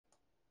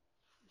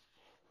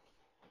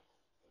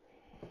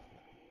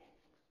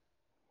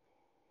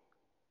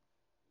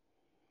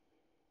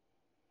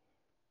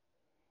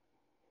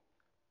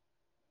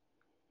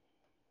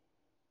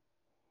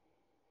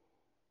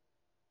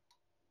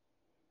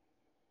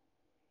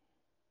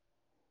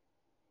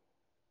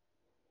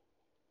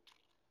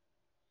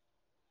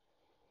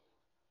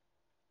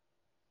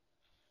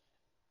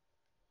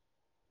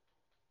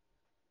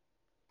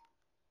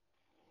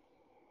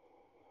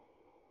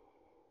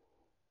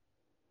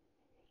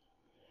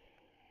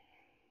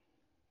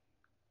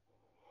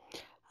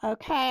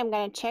Okay, I'm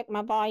going to check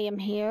my volume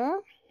here.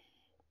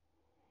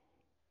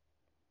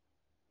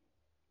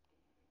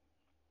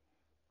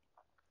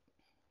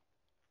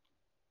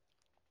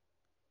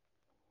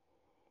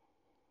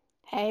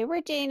 Hey,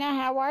 Regina,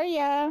 how are you?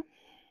 Let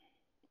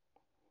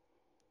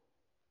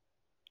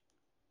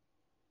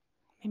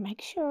me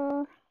make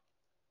sure.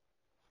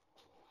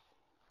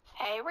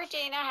 Hey,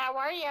 Regina, how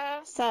are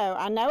you? So,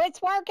 I know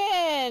it's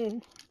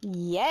working.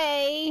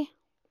 Yay.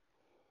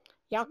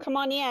 Y'all come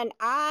on in.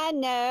 I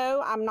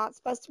know I'm not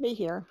supposed to be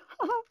here.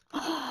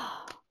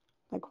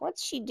 Like,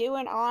 what's she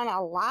doing on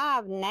a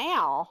live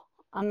now?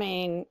 I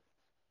mean,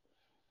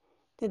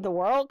 did the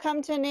world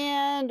come to an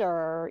end,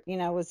 or,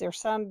 was there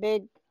some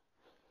big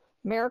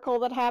miracle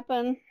that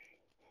happened?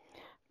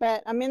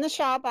 But I'm in the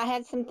shop. I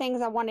had some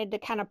things I wanted to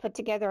kind of put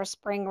together a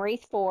spring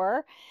wreath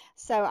for,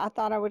 so I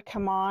thought I would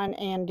come on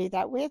and do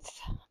that with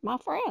my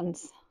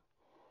friends.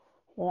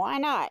 Why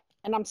not?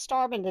 And I'm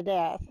starving to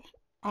death.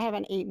 I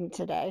haven't eaten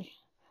today.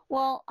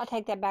 Well, I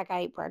take that back.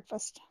 I ate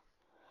breakfast.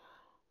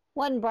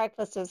 Wasn't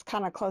breakfast, is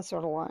kind of closer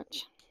to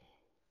lunch.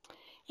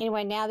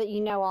 Anyway, now that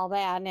you know all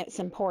that and it's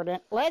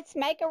important, let's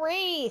make a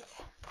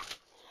wreath.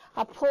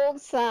 I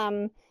pulled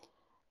some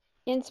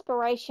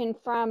inspiration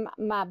from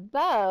my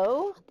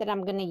bow that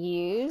I'm going to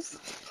use.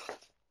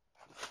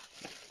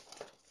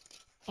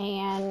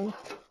 And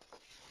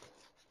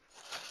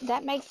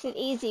that makes it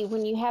easy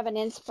when you have an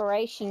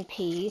inspiration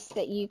piece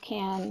that you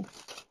can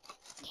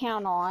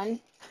count on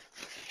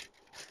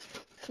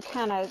to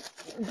kind of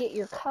get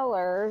your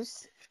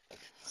colors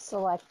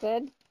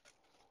selected.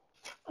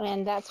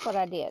 And that's what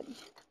I did.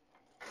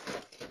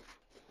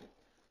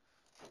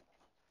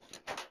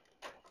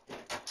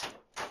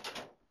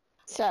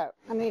 So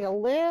I need a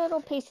little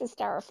piece of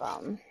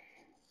styrofoam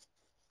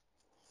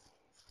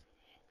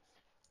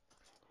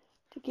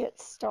to get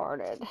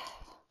started.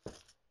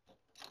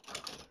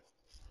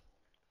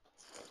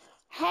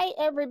 Hey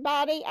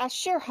everybody, I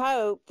sure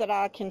hope that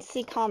I can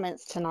see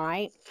comments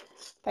tonight.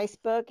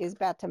 Facebook is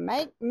about to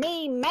make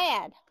me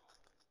mad.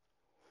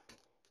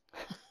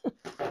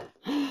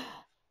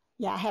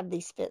 Yeah, I have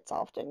these fits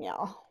often,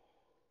 y'all.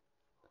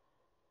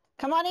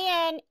 Come on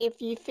in.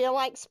 If you feel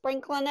like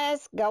sprinkling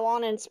us, go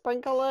on and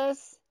sprinkle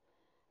us.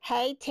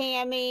 Hey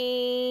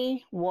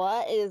Tammy,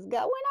 what is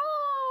going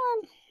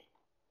on?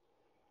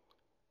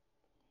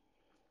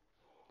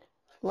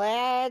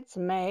 Let's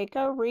make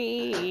a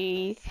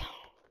wreath.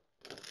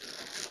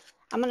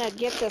 I'm going to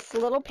get this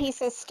little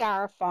piece of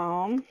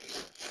styrofoam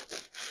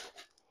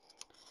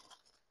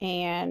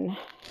and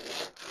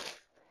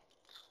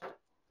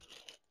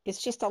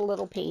it's just a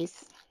little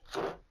piece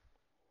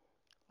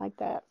like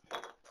that.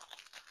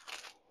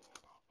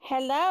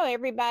 Hello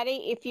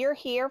everybody. If you're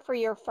here for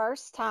your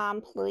first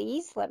time,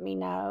 please let me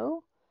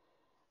know.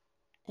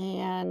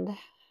 And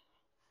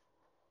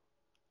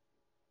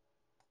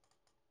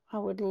I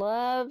would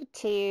love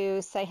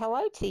to say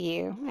hello to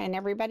you and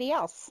everybody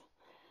else.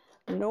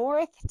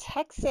 North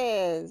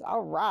Texas.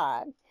 All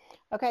right.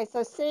 Okay,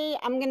 so see,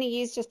 I'm going to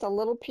use just a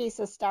little piece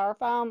of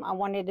styrofoam. I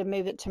wanted to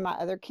move it to my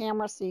other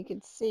camera so you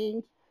could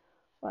see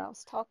what I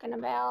was talking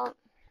about.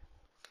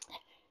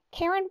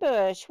 Karen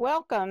Bush,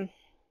 welcome.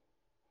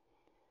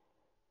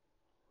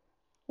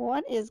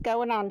 What is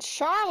going on?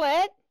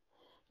 Charlotte,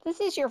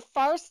 this is your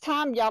first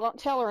time. Y'all don't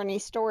tell her any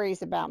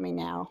stories about me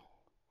now.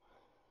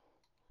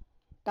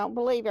 Don't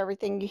believe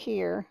everything you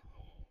hear.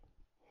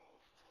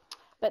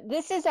 But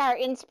this is our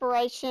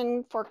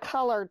inspiration for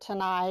color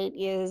tonight,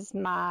 is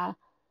my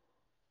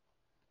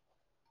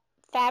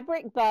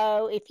fabric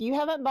bow. If you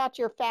haven't bought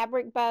your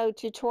fabric bow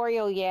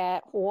tutorial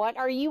yet, what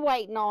are you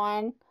waiting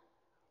on?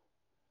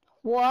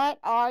 What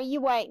are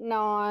you waiting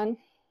on?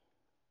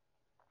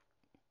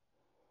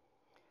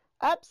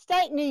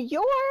 Upstate New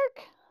York?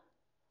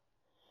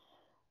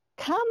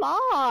 Come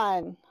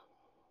on.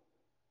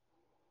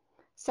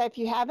 So if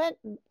you haven't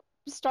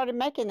started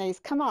making these,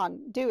 come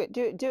on, do it,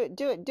 do it, do it,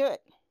 do it, do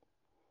it.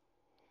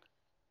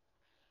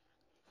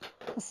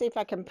 Let's see if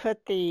I can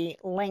put the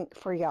link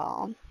for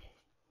y'all.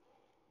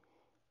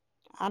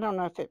 I don't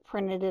know if it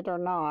printed it or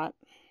not,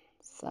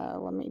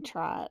 so let me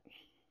try it.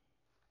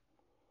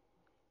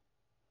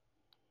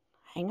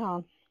 Hang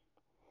on.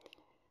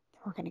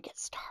 We're going to get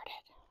started.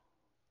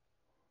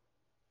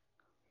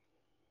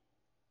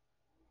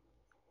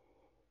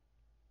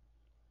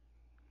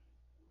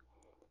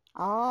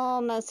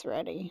 Almost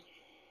ready.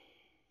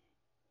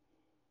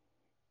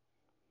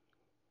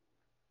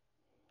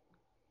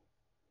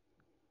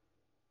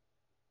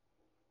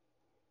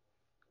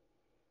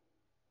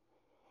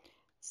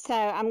 So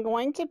I'm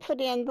going to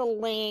put in the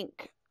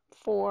link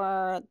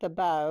for the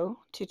bow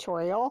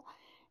tutorial,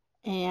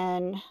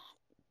 and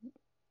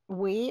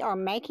we are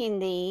making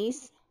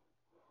these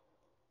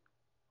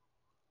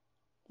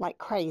like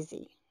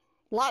crazy.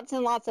 Lots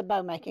and lots of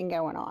bow making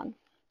going on.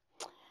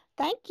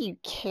 Thank you,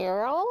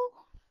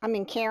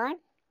 Karen.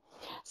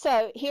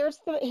 So here's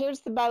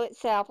the bow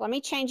itself. Let me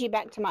change you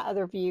back to my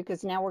other view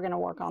because now we're going to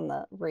work on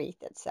the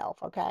wreath itself,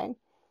 okay?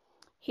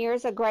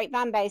 Here's a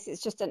grapevine base.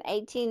 It's just an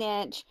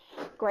 18-inch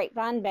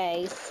grapevine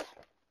base,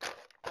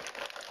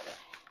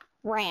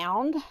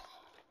 round.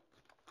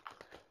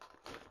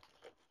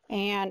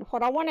 And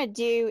what I want to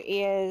do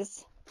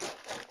is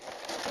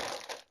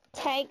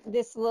take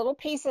this little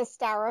piece of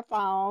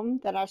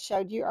styrofoam that I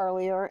showed you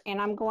earlier,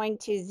 and I'm going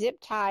to zip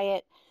tie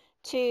it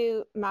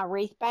to my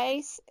wreath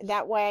base.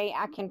 That way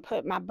I can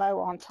put my bow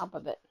on top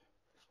of it.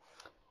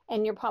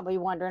 And you're probably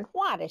wondering,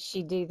 why does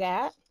she do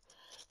that?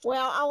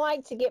 Well, I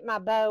like to get my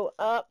bow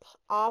up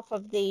off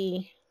of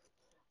the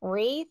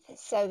wreath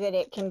so that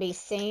it can be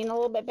seen a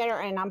little bit better.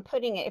 And I'm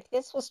putting it, if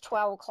this was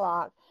 12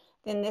 o'clock,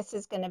 then this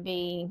is going to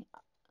be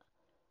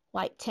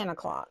like 10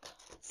 o'clock.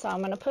 So I'm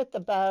going to put the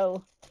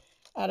bow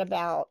at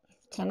about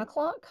 10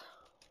 o'clock.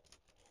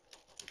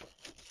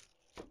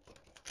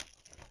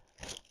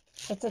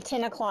 It's a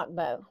 10 o'clock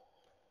bow.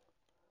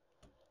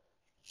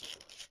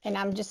 And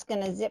I'm just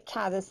going to zip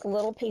tie this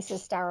little piece of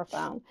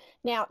styrofoam.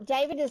 Now,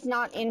 David is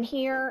not in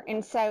here,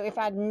 and so if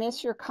I'd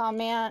miss your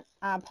comment,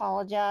 I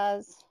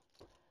apologize.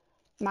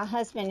 My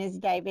husband is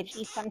David.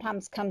 He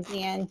sometimes comes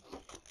in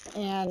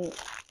and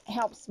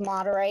helps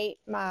moderate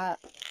my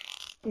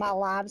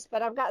lives,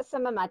 but I've got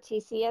some of my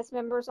TCS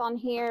members on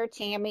here,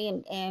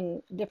 Tammy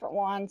and different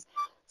ones,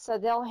 so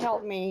they'll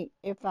help me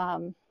if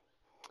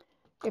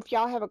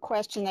y'all have a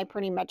question. They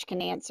pretty much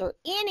can answer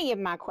any of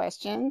my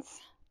questions.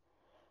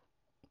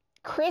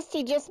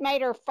 Christy just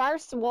made her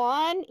first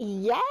one.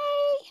 Yay!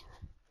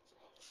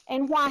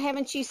 And why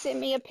haven't you sent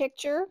me a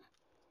picture?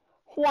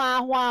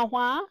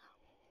 Why?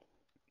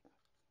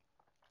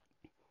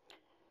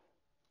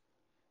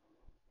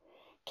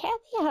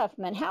 Kathy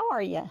Huffman, how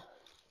are you?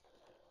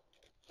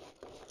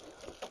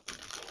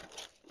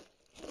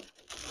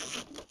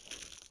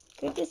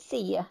 Good to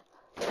see you.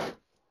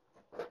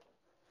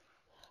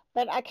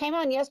 But I came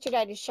on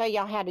yesterday to show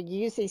y'all how to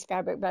use these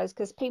fabric bows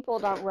because people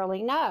don't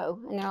really know.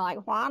 And they're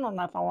like, well, I don't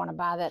know if I want to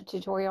buy that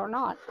tutorial or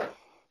not.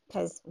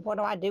 Because what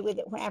do I do with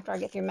it after I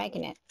get through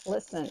making it?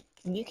 Listen,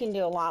 you can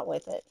do a lot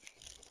with it.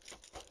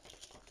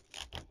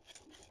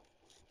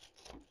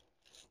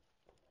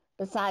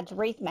 Besides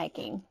wreath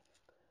making.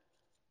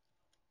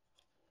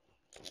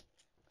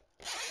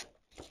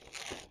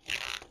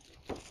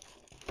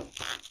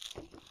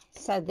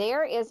 So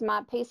there is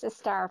my piece of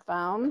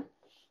styrofoam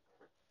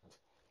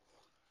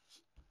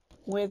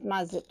with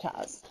my zip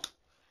ties.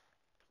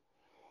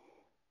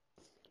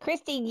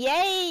 Christy,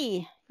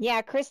 yay!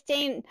 Yeah,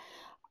 Christine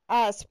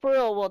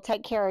Spruill will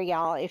take care of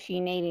y'all if you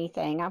need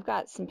anything. I've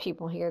got some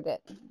people here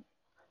that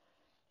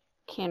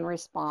can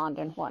respond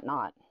and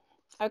whatnot.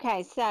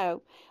 Okay,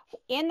 so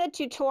in the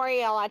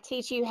tutorial, I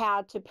teach you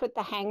how to put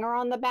the hanger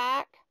on the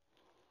back.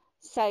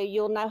 So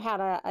you'll know how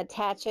to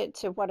attach it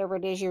to whatever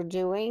it is you're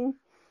doing.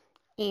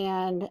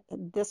 And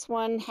this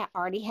one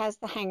already has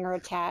the hanger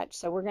attached.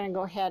 So we're going to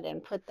go ahead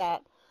and put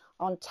that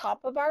on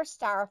top of our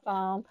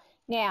styrofoam.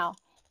 Now,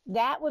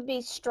 that would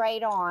be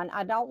straight on.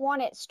 I don't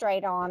want it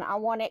straight on. I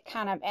want it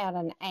kind of at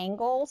an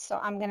angle. So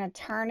I'm going to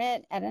turn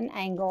it at an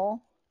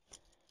angle.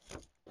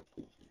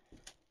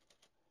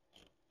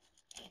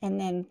 And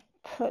then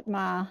put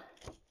my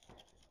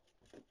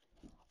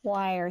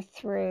wire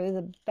through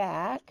the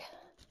back.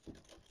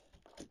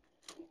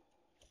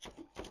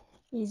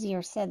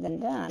 Easier said than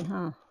done,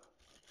 huh?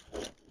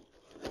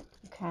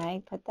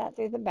 Okay, put that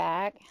through the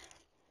back.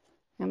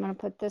 I'm going to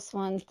put this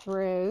one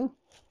through.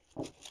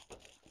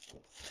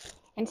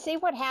 And see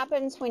what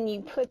happens when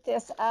you put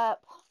this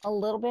up a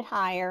little bit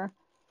higher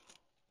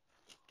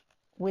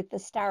with the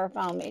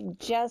styrofoam. It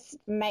just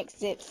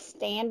makes it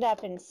stand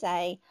up and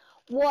say,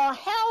 well,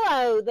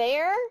 hello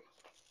there.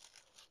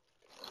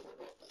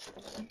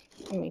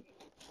 Let me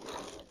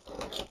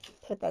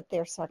put that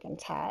there so I can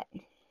tie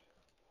it.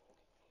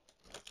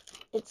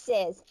 It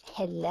says,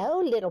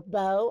 hello, little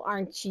bow,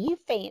 aren't you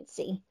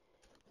fancy?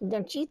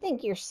 Don't you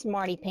think you're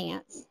smarty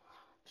pants?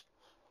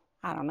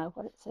 I don't know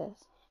what it says.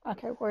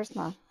 Okay, where's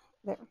my,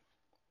 there.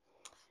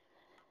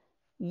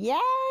 Yay!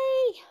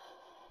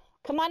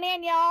 Come on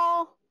in,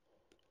 y'all.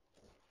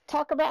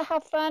 Talk about how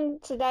fun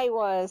today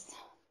was.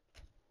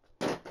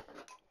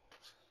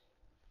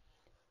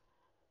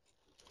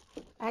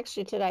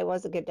 Actually, today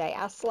was a good day.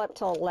 I slept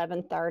till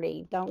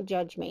 11:30. Don't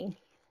judge me.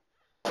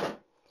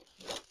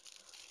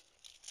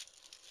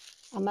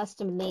 I must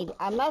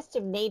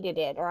have needed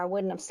it, or I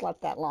wouldn't have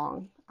slept that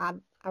long. I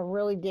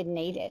really did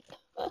need it.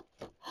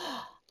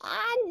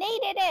 I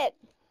needed it.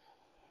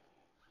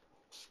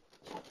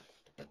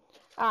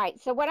 All right,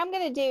 so what I'm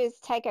going to do is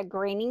take a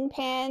greening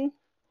pin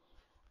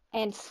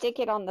and stick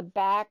it on the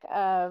back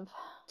of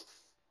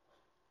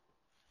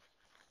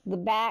the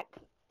back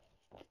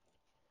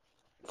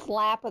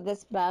flap of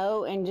this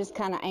bow and just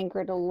kind of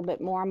anchor it a little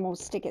bit more. I'm going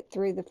to stick it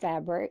through the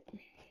fabric.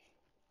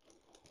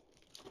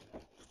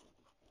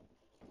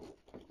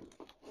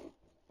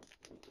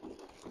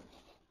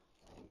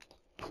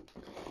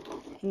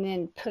 And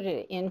then put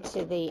it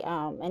into the,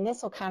 and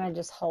this will kind of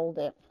just hold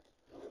it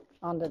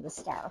onto the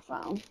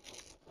styrofoam.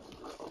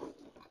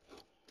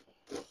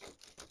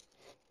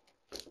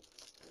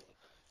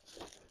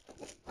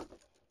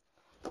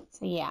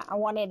 So yeah, I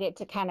wanted it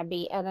to kind of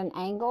be at an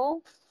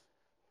angle.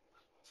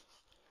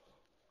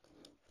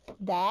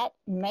 That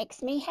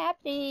makes me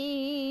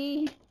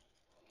happy.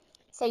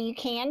 So you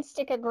can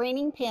stick a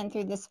greening pin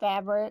through this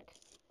fabric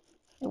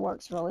It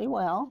works really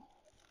well.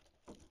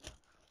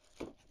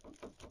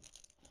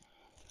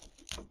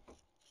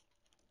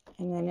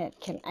 And then it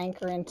can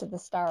anchor into the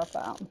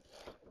styrofoam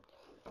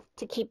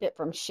to keep it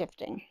from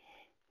shifting.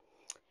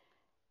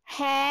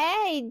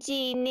 Hey,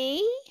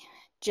 Jeannie,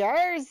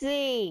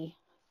 Jersey.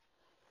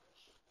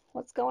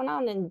 What's going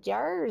on in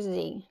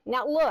Jersey?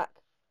 Now look,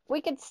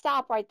 we could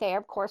stop right there.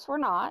 Of course we're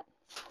not.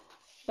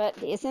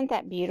 But isn't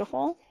that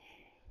beautiful?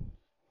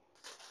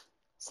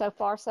 So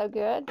far, so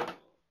good.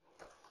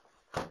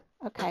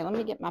 Okay, let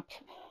me get my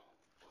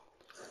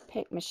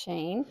pick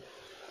machine.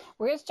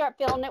 We're going to start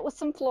filling it with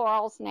some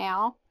florals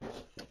now.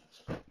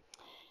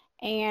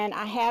 And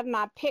I have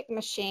my pick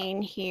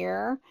machine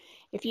here.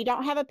 If you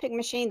don't have a pick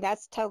machine,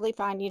 that's totally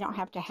fine. You don't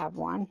have to have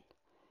one.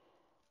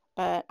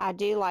 But I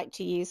do like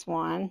to use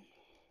one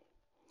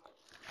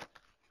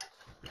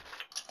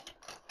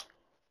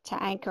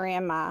to anchor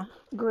in my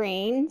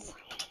greens.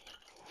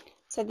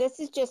 So this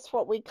is just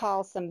what we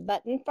call some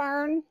button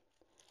fern.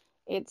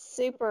 It's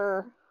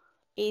super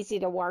easy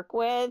to work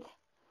with.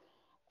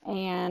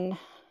 And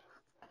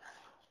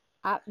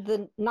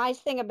the nice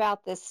thing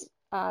about this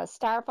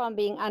styrofoam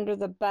being under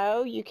the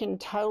bow, you can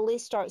totally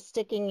start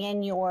sticking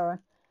in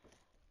your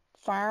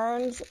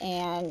ferns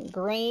and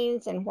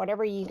greens and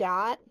whatever you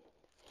got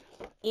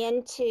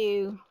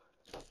into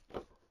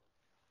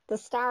the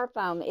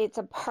styrofoam. It's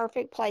a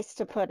perfect place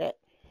to put it.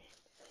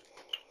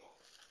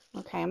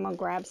 Okay, I'm going to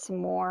grab some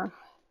more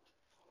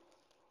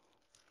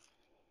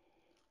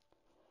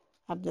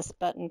of this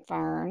button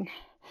fern.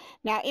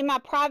 Now, in my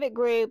private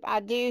group, I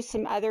do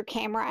some other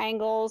camera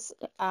angles,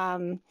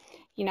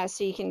 you know,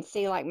 so you can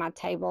see like my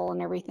table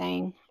and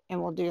everything,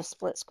 and we'll do a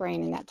split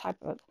screen and that type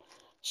of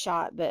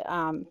shot. But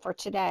for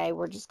today,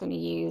 we're just going to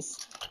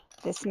use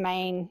this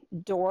main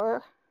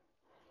door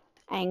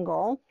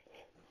angle.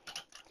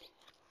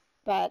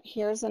 But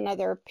here's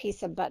another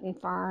piece of button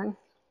fern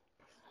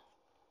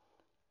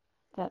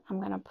that I'm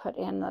going to put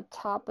in the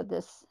top of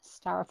this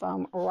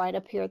styrofoam right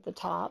up here at the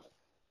top.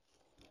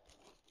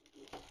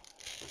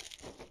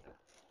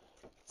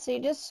 So you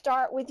just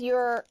start with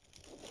your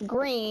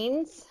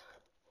greens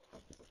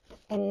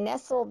and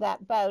nestle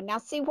that bow. Now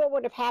see what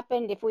would have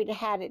happened if we'd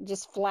had it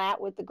just flat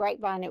with the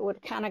grapevine. It would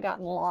have kind of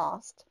gotten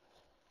lost,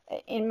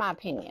 in my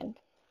opinion.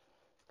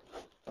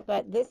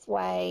 But this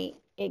way,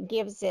 it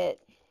gives it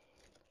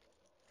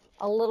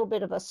a little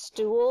bit of a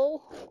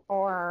stool,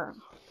 or,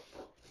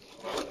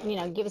 you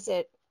know, gives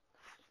it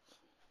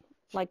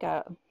like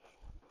a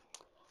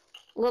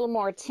little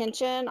more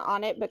attention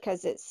on it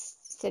because it's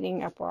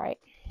sitting upright.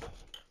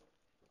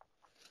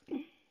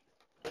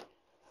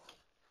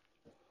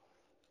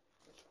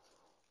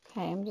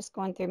 Okay, I'm just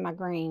going through my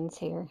greens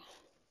here.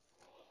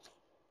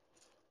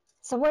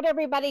 So what did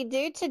everybody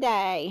do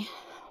today?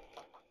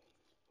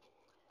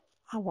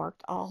 I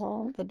worked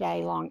all the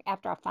day long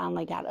after I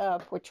finally got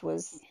up, which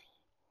was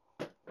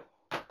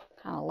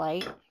kind of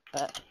late,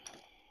 but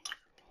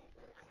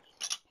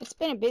it's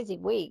been a busy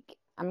week.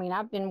 I mean,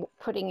 I've been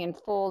putting in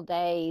full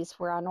days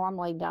where I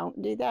normally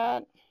don't do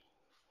that.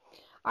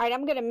 All right,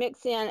 I'm going to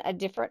mix in a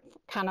different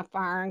kind of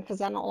fern because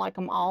I don't like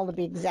them all to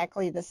be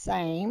exactly the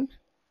same.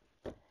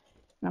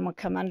 And I'm going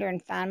to come under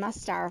and find my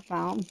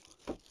styrofoam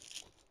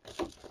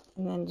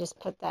and then just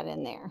put that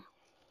in there.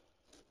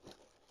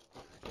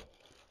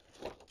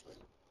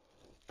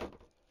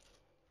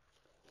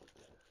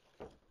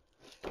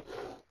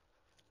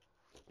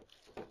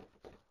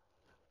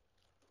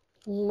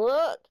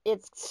 Look,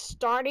 it's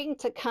starting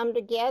to come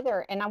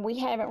together, and we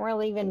haven't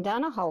really even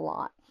done a whole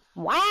lot.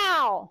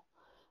 Wow!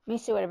 Let me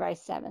see what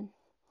everybody's saying.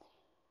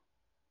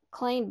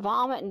 Clean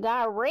vomit and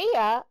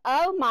diarrhea?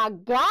 Oh my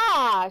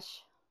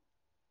gosh!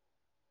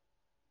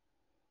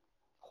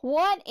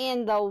 What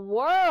in the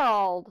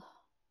world?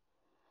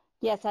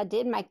 Yes, I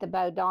did make the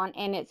bow, Dawn,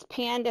 and it's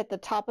pinned at the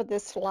top of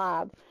this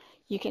slide.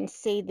 You can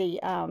see the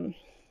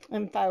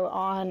info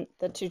on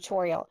the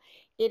tutorial.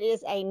 It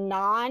is a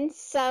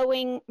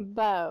non-sewing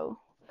bow,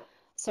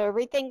 so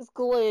everything's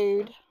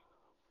glued.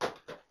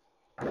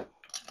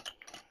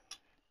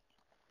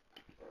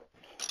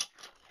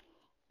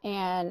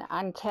 And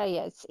I can tell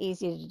you, it's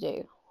easy to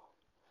do.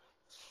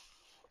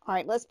 All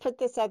right, let's put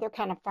this other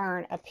kind of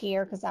fern up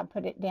here because I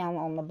put it down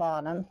on the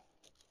bottom.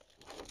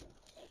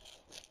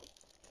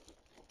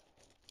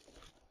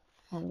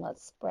 And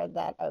let's spread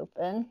that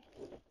open.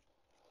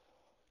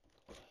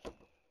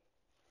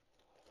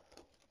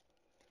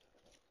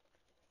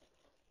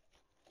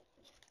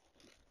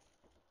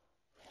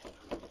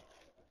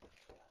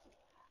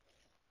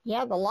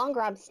 Yeah, the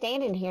longer I'm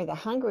standing here, the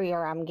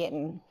hungrier I'm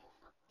getting.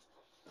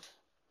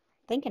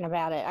 Thinking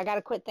about it. I got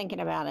to quit thinking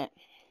about it.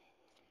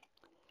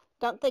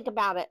 Don't think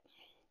about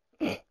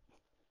it.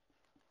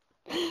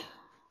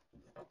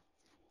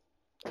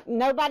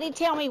 Nobody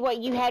tell me what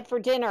you had for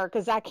dinner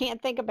because I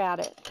can't think about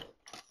it.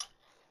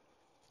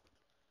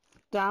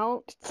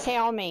 Don't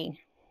tell me.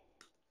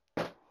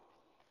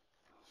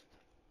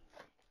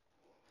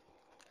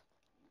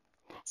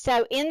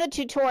 So in the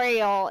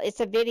tutorial, it's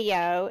a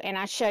video, and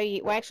I show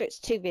you, well, actually it's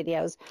two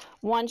videos.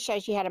 One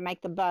shows you how to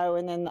make the bow,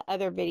 and then the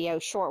other video,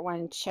 short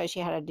one, shows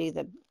you how to do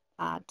the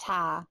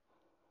tie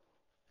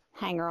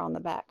hanger on the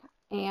back.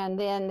 And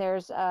then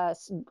there's a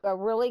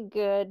really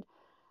good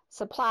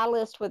supply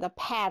list with a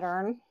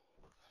pattern.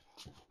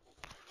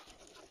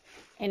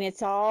 And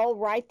it's all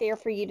right there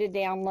for you to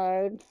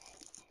download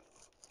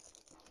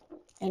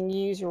and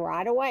use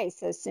right away.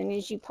 So as soon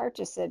as you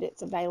purchase it,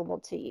 it's available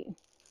to you.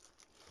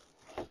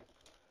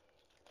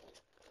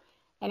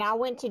 And I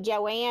went to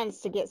Joann's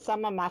to get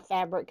some of my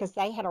fabric because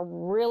they had a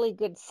really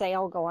good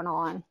sale going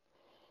on.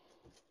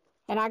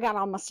 And I got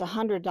almost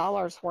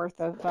 $100 worth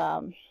of,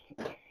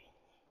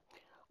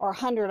 or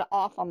 $100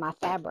 off on my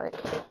fabric.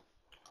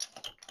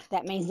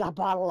 That means I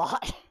bought a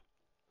lot.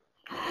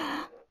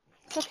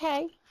 It's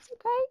okay. It's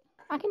okay.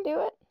 I can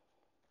do it.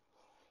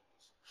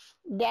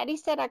 Daddy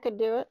said I could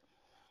do it.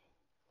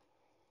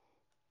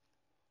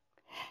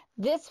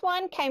 This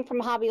one came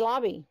from Hobby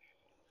Lobby.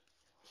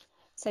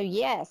 So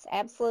yes,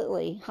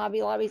 absolutely.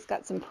 Hobby Lobby's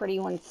got some pretty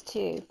ones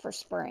too for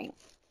spring.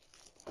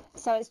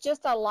 So it's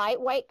just a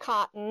lightweight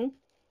cotton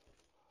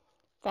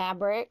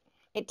fabric.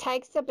 It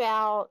takes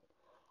about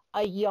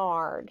a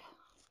yard,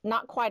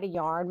 not quite a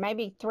yard,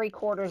 maybe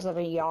 3/4 of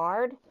a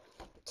yard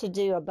to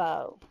do a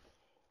bow.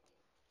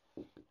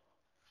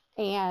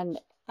 And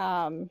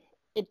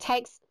it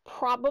takes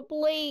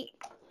probably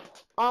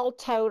all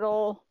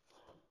total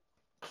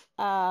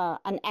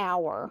an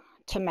hour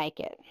to make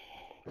it.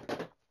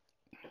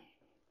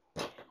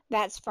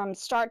 That's from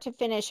start to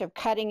finish of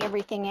cutting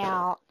everything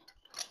out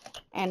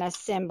and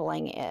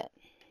assembling it.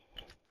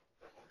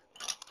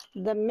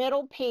 The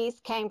middle piece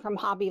came from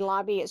Hobby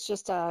Lobby. It's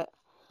just a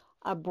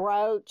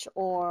brooch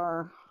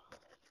or,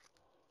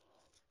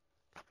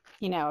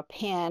 you know, a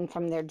pin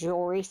from their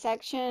jewelry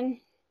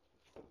section.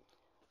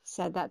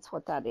 So that's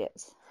what that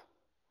is.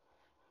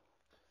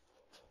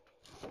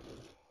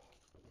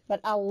 But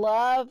I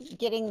love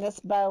getting this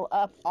bow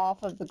up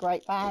off of the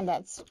Grapevine.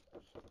 That's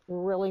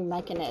really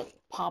making it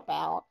pop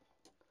out.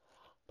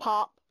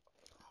 Pop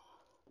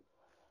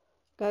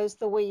goes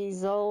the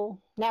weasel.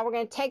 Now we're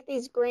going to take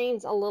these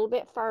greens a little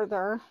bit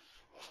further.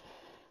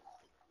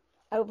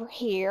 Over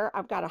here,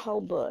 I've got a whole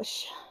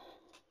bush.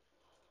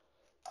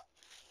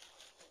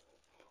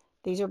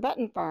 These are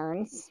button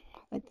ferns. I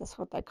think that's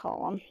what they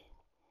call them.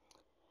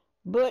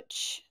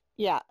 Butch.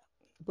 Yeah,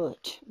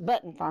 butch.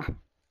 Button fern.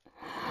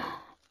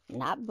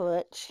 Not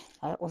butch.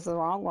 That was the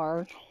wrong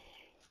word.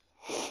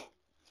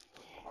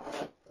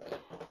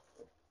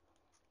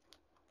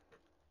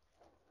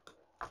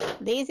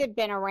 These have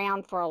been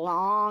around for a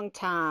long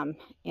time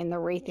in the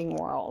wreathing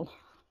world.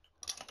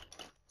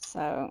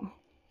 So,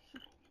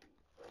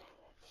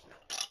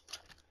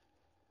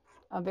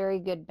 a very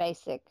good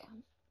basic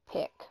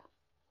pick.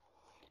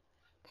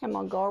 Okay, I'm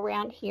going to go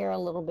around here a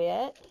little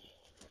bit.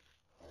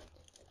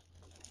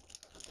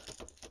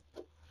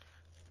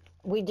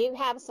 We do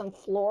have some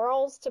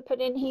florals to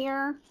put in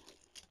here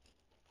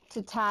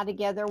to tie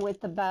together with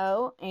the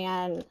bow,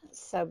 and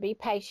so be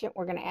patient.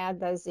 We're going to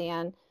add those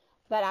in.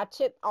 But I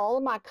took all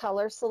of my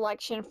color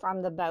selection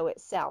from the bow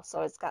itself.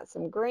 So it's got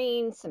some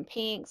green, some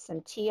pink,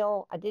 some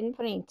teal. I didn't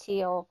put any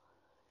teal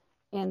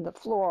in the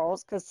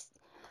florals because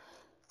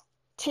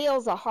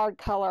teal's a hard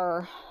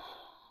color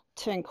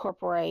to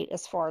incorporate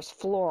as far as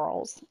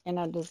florals in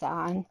a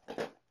design,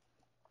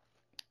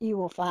 you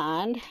will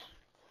find.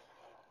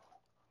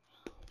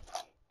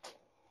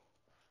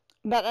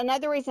 But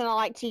another reason I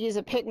like to use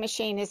a pick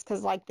machine is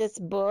because like this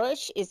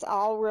bush is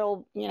all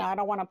real, you know, I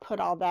don't want to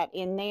put all that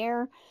in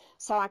there.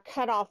 So I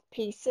cut off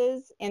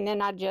pieces and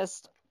then I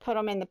just put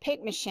them in the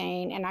pick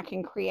machine and I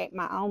can create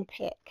my own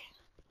pick,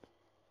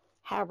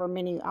 however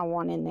many I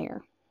want in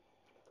there.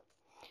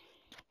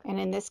 And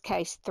in this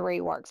case,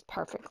 3 works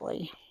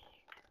perfectly.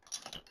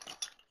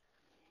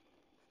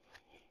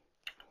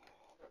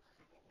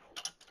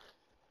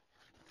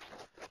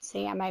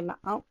 See, I made my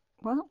own,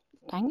 well,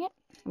 dang it,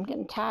 I'm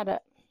getting tied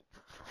up.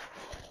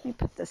 Let me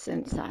put this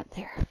inside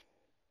there.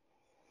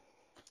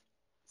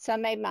 So I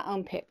made my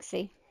own pick,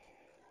 see?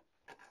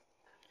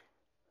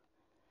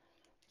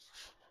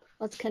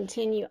 Let's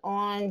continue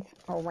on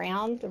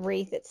around the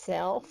wreath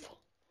itself.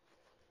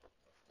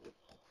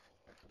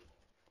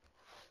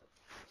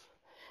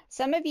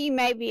 Some of you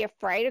may be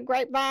afraid of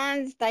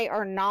grapevines. They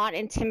are not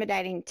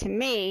intimidating to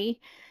me,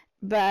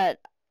 but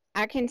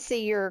I can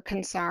see your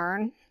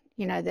concern,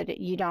 you know, that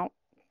you don't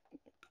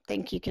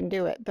think you can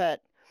do it,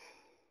 but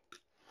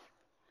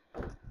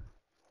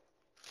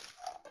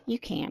you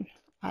can.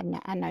 I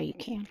know you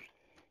can.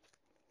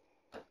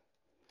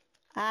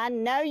 I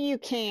know you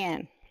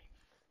can.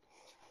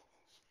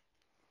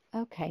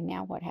 Okay,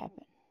 now what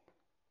happened?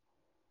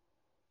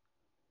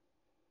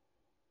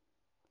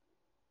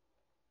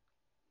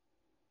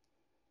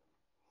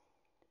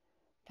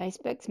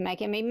 Facebook's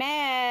making me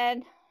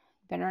mad.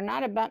 Better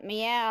not have bumped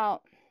me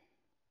out.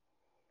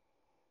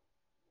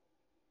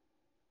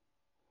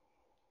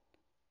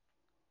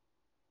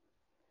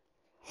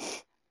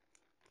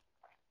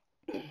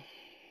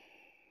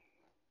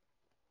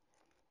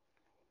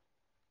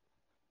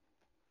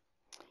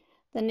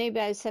 The new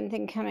bow,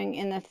 something coming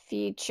in the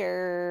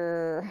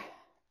future.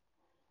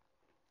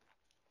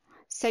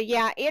 So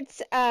yeah,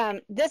 it's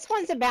this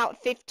one's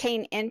about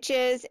 15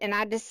 inches, and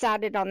I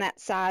decided on that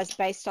size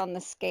based on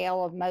the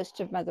scale of most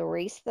of the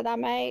wreaths that I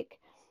make.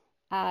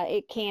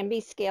 It can be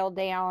scaled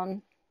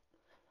down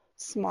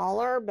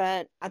smaller,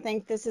 but I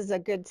think this is a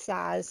good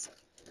size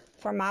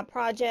for my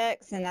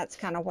projects, and that's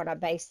kind of what I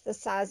base the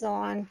size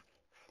on.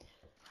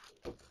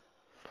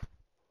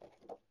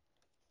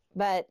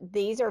 But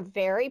these are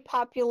very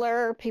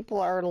popular. People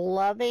are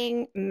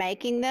loving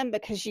making them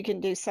because you can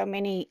do so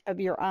many of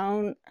your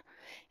own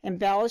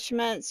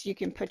embellishments. You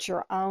can put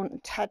your own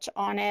touch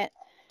on it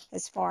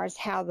as far as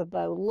how the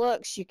bow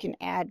looks. You can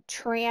add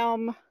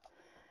trim.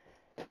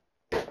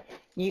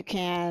 You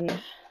can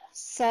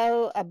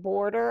sew a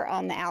border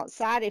on the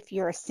outside if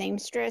you're a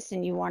seamstress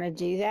and you want to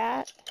do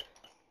that.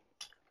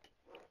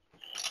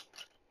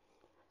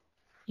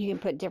 You can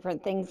put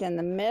different things in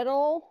the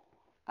middle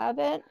of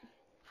it,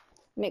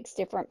 mix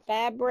different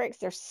fabrics.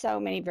 There's so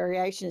many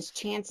variations.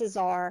 Chances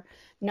are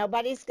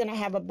nobody's going to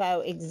have a bow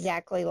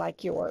exactly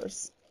like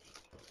yours.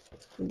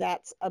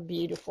 That's a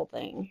beautiful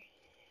thing.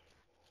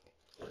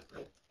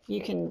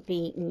 You can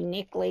be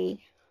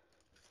uniquely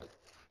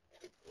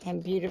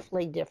and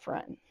beautifully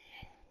different.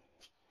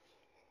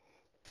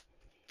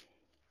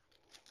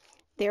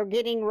 They're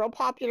getting real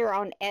popular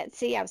on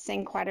Etsy. I've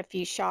seen quite a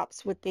few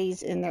shops with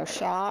these in their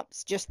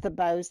shops, just the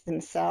bows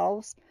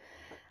themselves.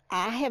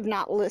 I have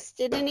not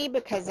listed any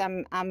because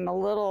I'm a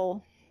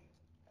little,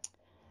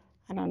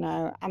 I don't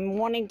know, I'm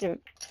wanting to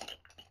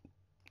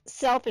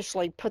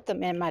selfishly put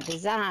them in my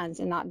designs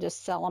and not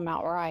just sell them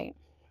outright.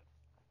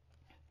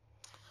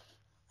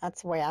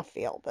 That's the way I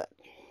feel, but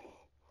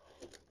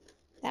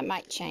that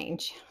might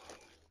change.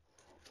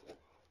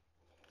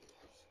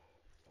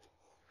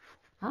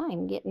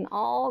 I'm getting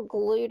all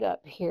glued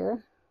up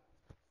here.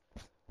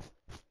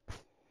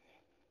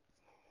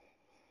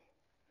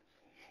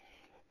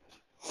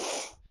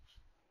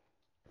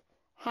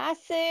 Hi,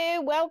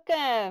 Sue.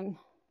 Welcome.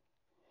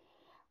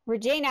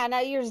 Regina, I know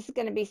yours is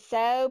going to be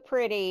so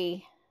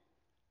pretty.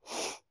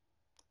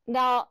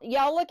 Now,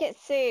 y'all look at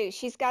Sue.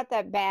 She's got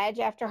that badge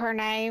after her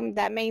name.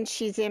 That means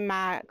she's in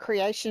my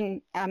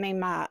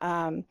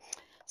my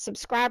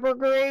subscriber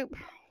group,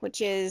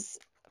 which is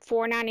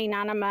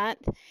 $4.99 a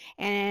month.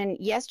 And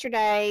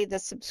yesterday, the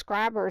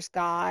subscribers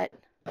got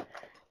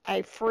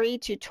a free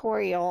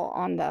tutorial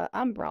on the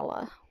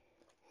umbrella.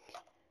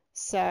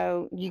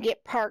 So you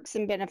get perks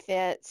and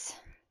benefits.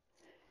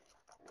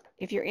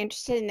 If you're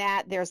interested in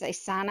that, there's a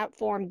sign-up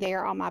form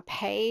there on my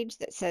page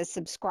that says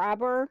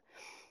subscriber.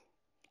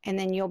 And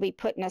then you'll be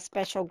put in a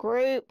special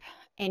group,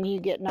 and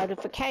you get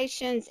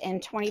notifications and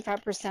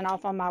 25%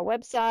 off on my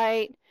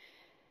website.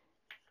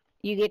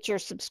 You get your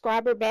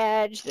subscriber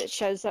badge that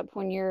shows up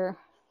when you're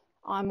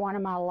on one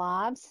of my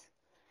lives.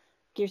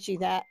 Gives you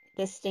that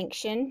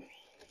distinction.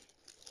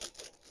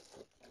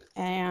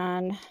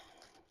 And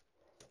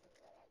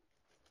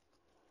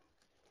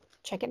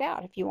check it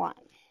out if you want.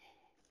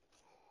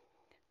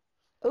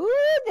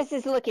 Ooh, this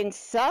is looking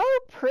so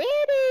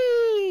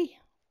pretty.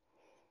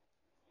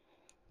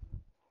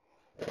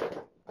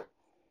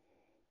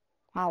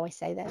 I always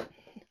say that.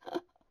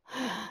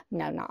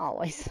 No, not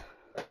always.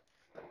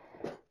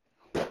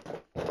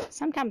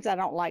 Sometimes I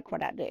don't like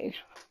what I do.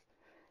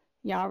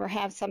 Y'all ever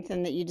have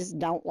something that you just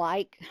don't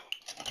like?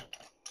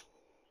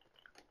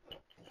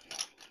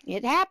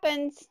 It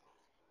happens.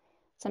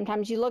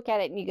 Sometimes you look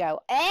at it and you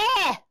go,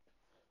 eh!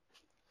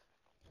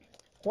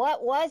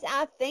 What was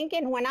I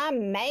thinking when I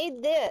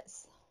made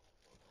this?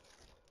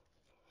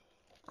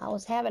 I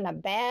was having a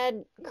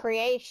bad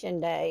creation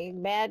day,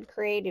 bad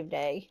creative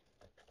day.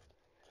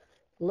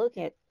 Look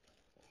at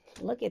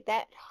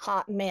that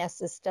hot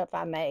mess of stuff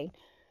I made.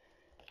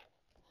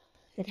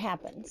 It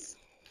happens.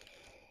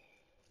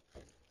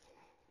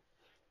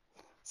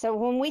 So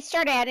when we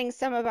start adding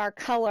some of our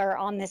color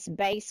on this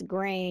base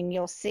green,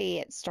 you'll see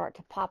it start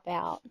to pop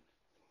out.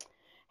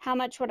 How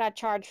much would I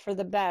charge for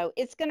the bow?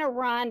 It's going to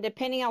run,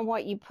 depending on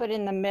what you put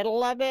in the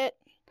middle of it,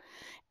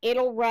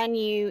 it'll run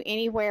you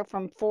anywhere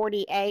from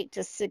 $48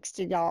 to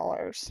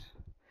 $60.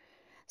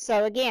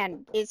 So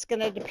again, it's going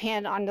to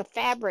depend on the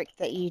fabric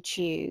that you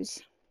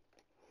choose.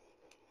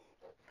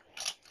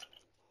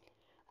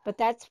 But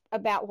that's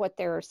about what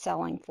they're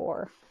selling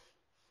for,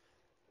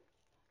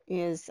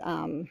 is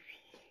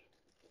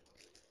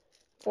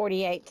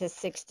 48 to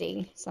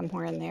 60,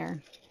 somewhere in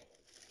there,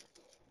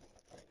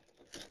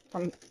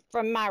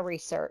 from my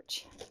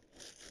research.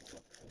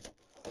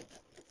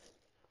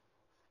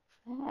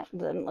 That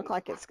doesn't look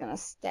like it's going to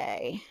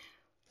stay.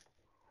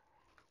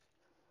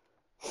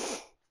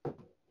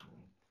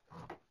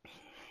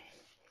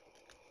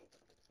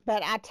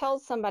 But I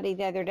told somebody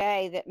the other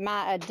day that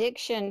my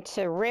addiction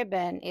to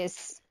ribbon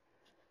is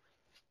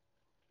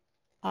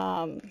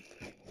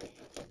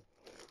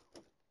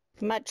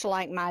much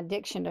like my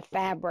addiction to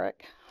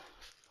fabric.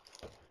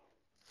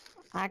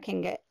 I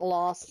can get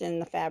lost in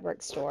the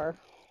fabric store.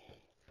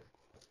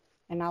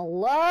 And I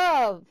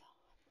love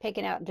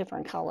picking out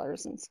different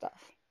colors and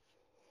stuff.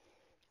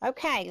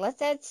 Okay,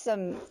 let's add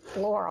some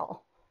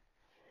floral.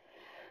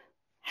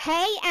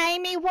 Hey,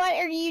 Amy, what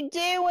are you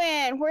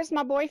doing? Where's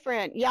my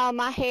boyfriend? Y'all,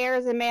 my hair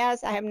is a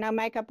mess. I have no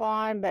makeup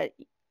on, but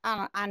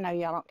I know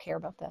y'all don't care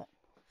about that.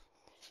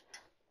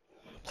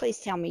 Please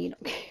tell me you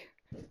don't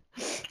care.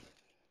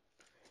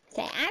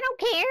 Say, I don't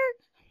care.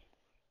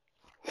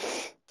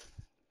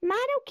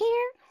 I don't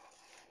care.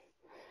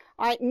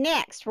 All right,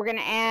 next, we're going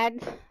to add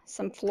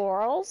some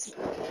florals.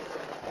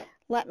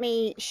 Let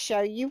me show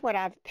you what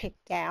I've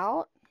picked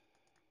out.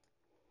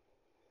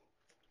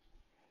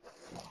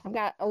 I've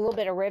got a little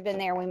bit of ribbon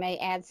there. We may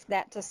add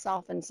that to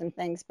soften some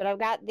things. But I've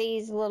got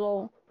these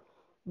little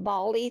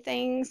bally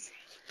things.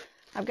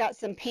 I've got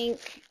some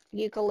pink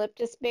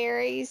eucalyptus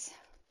berries.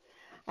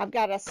 I've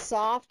got a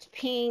soft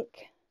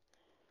pink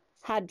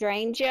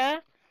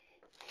hydrangea.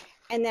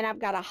 And then I've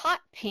got a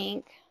hot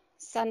pink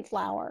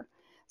sunflower.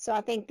 So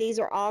I think these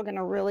are all going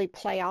to really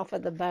play off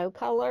of the bow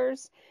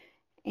colors.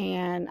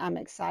 And I'm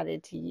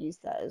excited to use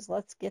those.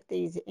 Let's get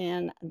these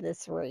in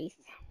this wreath.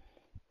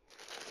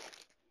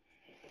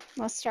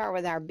 Let's start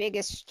with our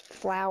biggest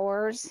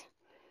flowers,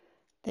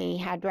 the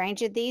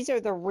hydrangea. These are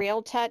the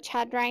Real Touch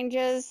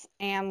hydrangeas,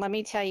 and let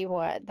me tell you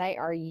what, they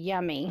are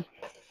yummy.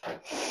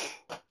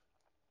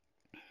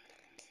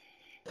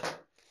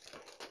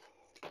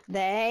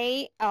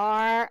 They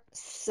are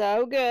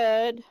so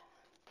good.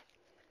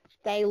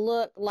 They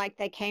look like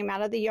they came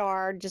out of the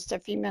yard just a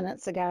few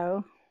minutes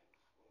ago.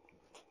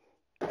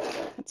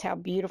 That's how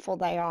beautiful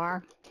they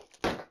are.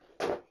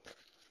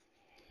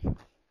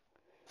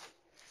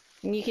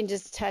 And you can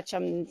just touch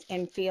them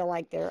and feel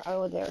like they're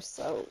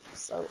so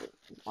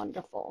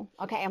wonderful.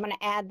 Okay, I'm going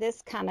to add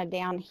this kind of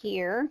down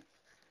here.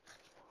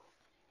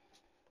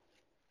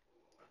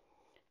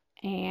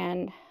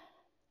 And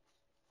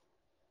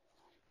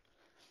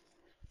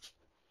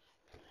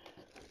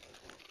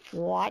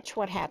watch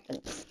what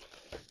happens.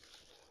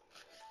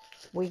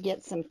 We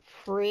get some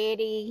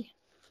pretty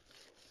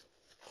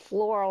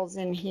florals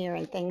in here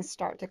and things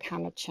start to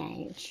kind of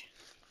change.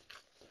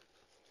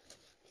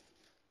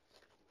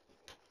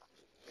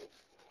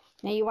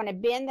 Now you want to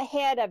bend the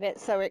head of it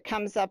so it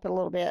comes up a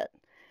little bit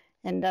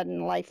and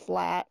doesn't lay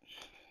flat.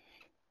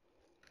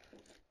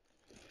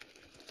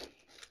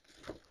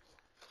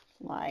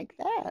 Like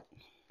that.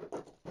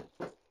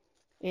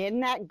 Isn't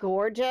that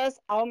gorgeous?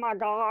 Oh my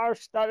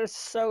gosh, that is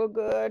so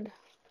good.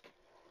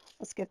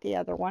 Let's get the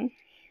other one.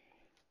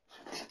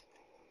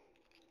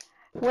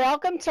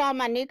 Welcome to all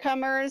my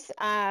newcomers.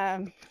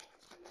 Happy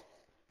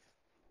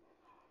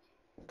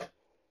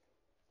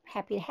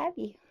to have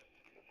you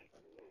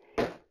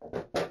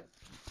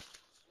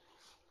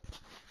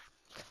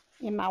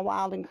in my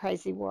wild and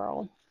crazy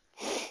world.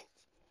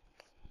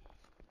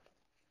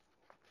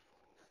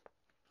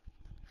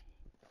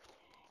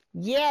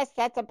 Yes,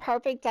 that's a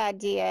perfect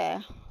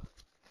idea.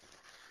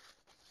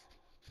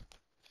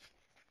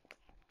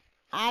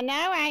 I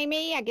know,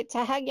 Amy. I get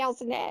to hug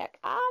y'all's neck.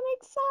 I'm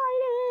excited.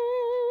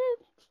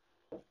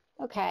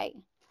 Okay.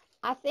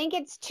 I think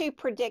it's too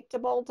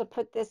predictable to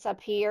put this up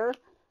here,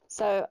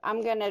 so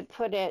I'm going to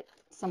put it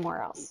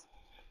somewhere else.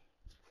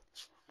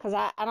 Because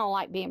I don't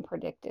like being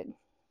predictable.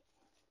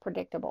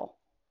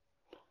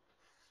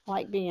 I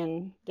like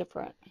being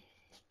different.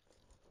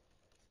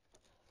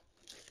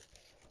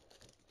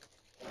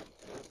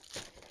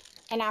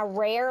 And I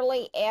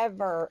rarely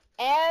ever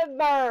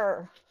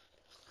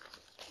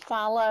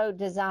follow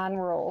design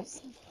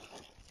rules.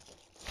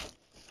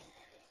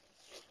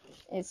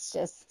 It's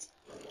just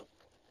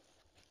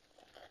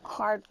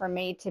hard for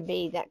me to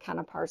be that kind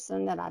of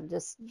person that I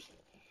just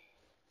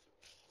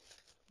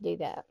do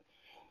that.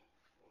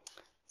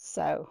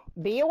 So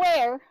be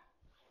aware.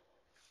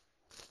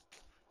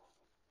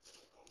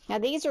 Now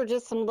these are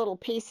just some little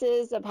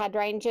pieces of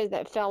hydrangea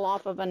that fell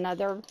off of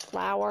another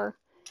flower.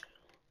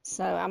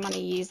 So I'm going to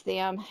use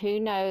them. Who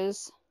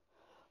knows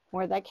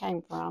where they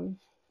came from.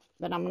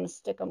 But I'm going to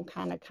stick them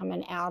kind of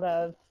coming out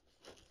of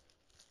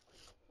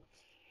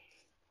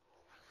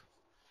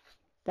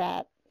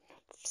that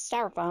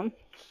styrofoam.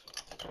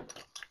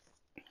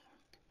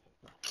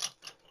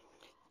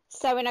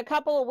 So in a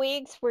couple of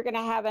weeks, we're going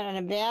to have an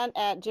event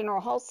at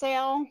General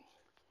Wholesale.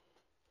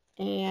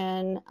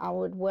 And I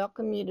would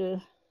welcome you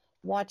to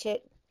watch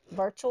it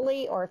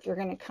virtually. Or if you're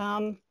going to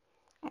come.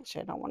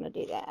 Actually, I don't want to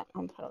do that.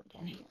 I'm going to put it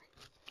down here.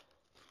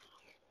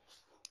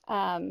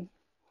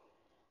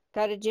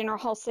 Go to General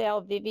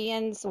Wholesale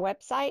Vivian's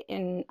website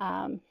and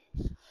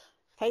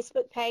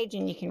Facebook page,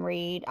 and you can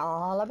read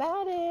all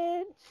about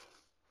it.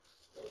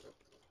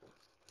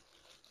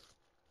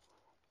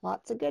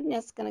 Lots of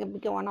goodness going to be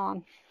going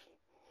on.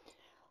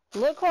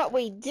 Look what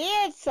we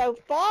did so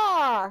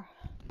far.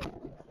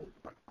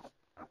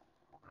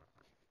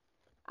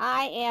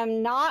 I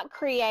am not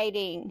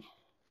creating.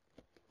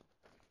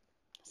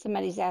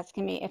 Somebody's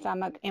asking me if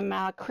am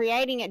I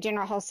creating at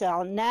General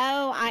Wholesale.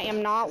 No, I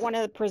am not one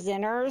of the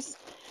presenters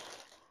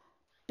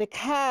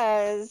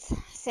because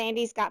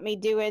Sandy's got me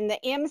doing the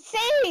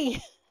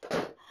MC.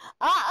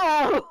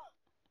 Uh-oh.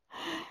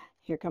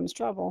 Here comes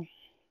trouble.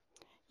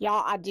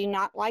 Y'all, I do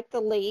not like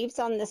the leaves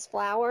on this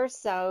flower,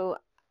 so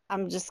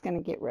I'm just going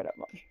to get rid of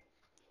them.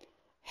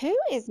 Who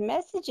is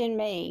messaging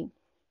me?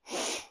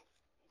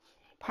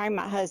 Probably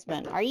my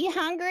husband. Are you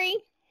hungry?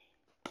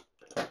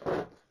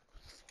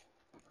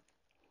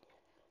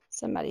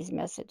 Somebody's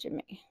messaging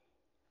me.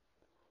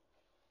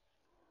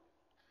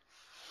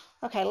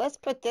 Okay, let's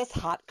put this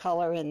hot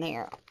color in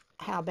there.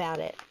 How about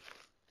it?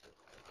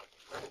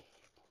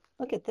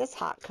 Look at this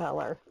hot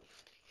color.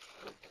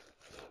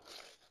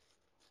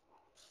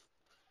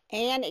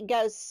 And it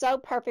goes so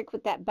perfect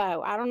with that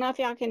bow. I don't know if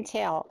y'all can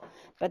tell,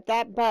 but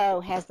that bow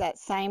has that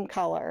same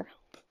color.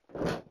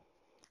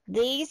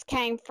 These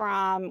came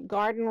from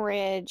Garden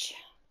Ridge,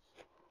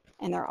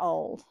 and they're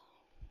old.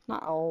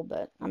 Not old,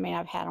 but I mean,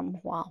 I've had them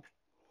a while.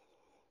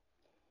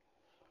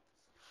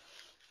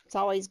 It's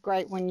always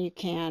great when you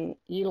can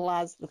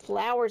utilize the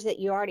flowers that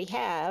you already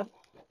have.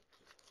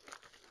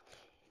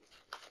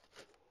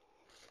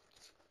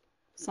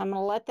 So I'm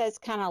going to let those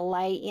kind of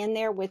lay in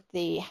there with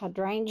the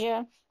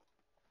hydrangea.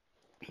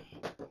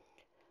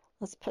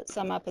 Let's put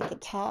some up at the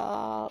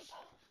top.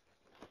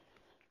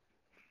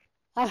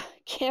 Oh,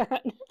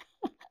 Karen.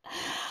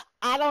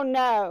 I don't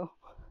know.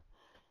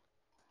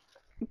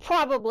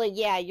 Probably,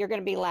 yeah, you're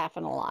going to be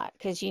laughing a lot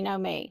because you know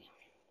me.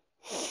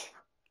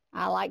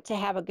 I like to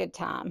have a good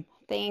time.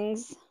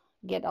 Things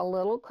get a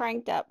little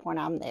cranked up when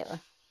I'm there.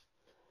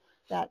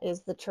 That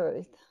is the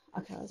truth.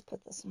 Okay, let's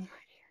put this one right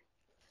here.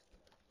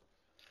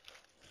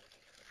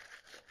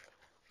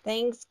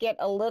 Things get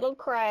a little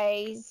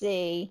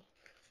crazy.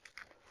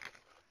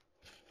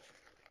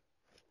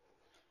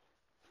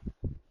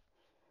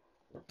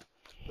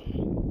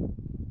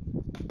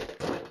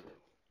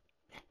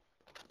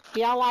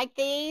 Y'all like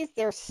these?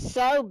 They're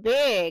so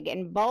big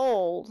and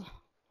bold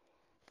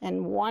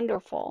and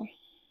wonderful.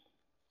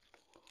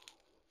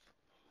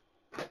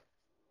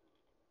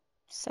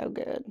 So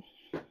good.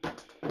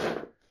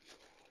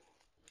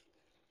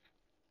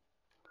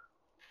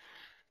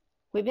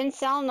 We've been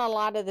selling a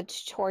lot of the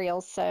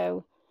tutorials,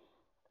 so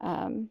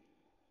I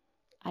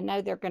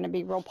know they're going to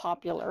be real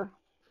popular.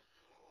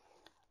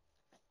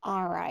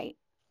 All right.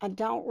 I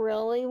don't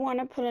really want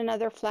to put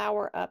another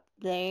flower up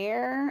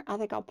there. I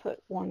think I'll put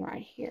one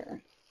right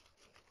here.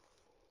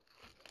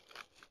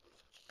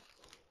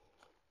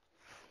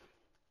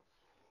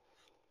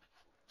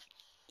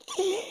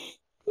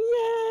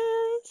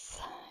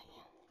 Yes.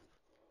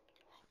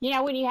 You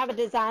know, when you have a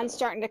design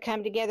starting to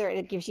come together,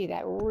 it gives you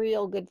that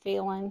real good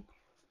feeling.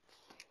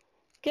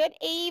 Good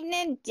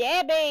evening,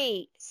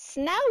 Debbie.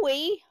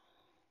 Snowy.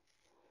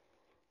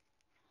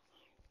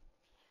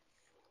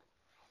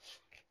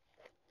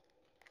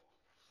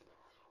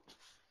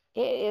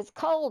 It is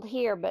cold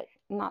here, but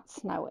not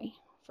snowy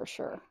for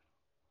sure.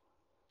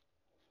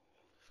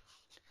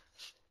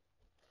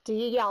 Do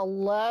y'all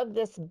love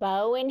this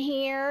bow in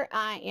here?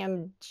 I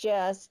am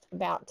just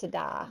about to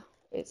die.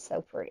 It's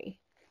so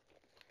pretty.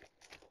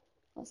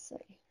 Let's see.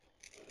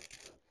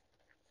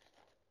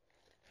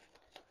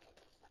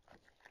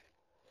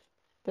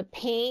 The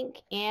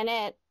pink in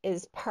it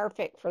is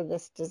perfect for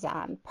this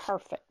design.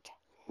 Perfect.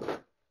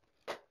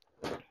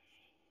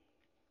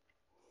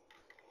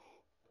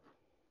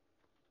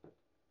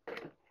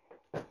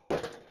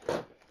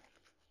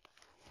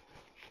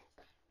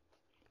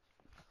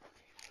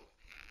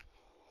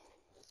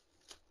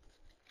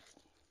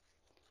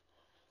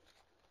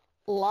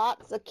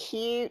 Lots of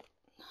cute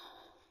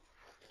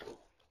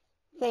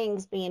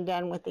things being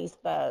done with these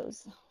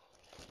bows.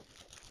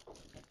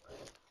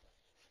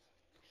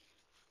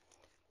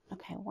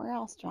 Okay, where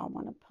else do I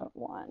want to put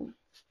one?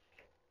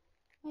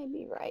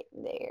 Maybe right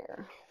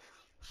there.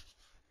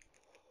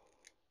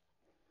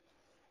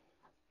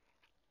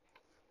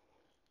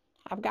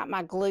 I've got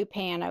my glue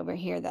pan over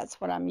here.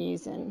 That's what I'm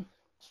using.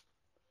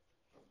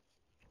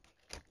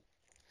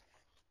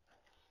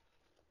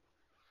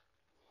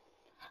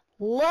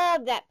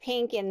 Love that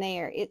pink in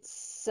there. It's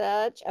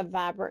such a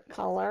vibrant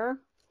color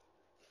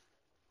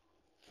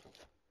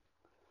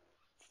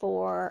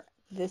for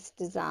this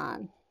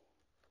design.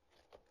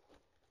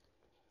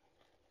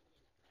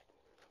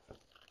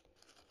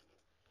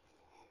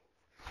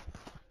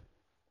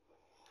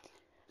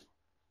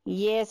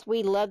 Yes,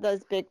 we love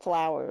those big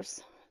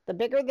flowers. The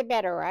bigger the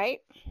better,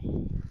 right?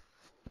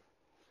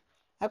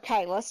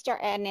 Okay, let's start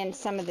adding in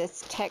some of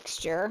this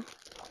texture.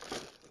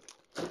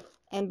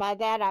 And by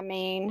that I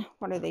mean,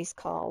 what are these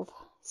called?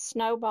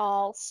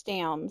 Snowball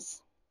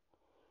stems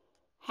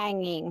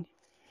hanging.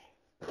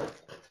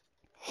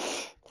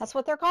 That's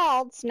what they're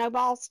called,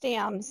 snowball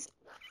stems.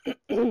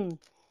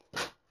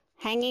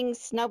 Hanging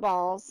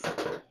snowballs.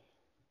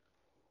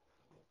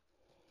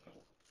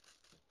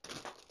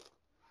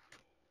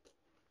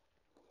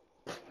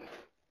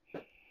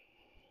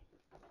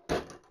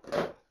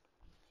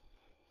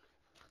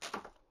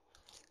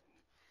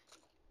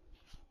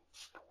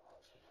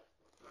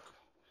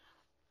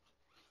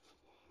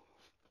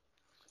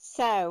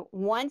 So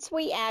once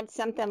we add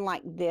something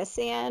like this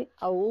in,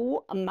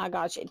 oh my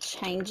gosh, it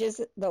changes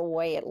the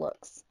way it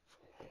looks.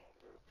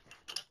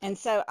 And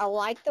so I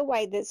like the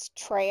way this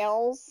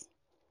trails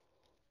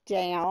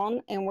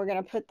down, and we're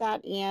going to put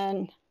that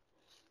in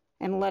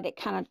and let it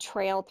kind of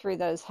trail through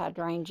those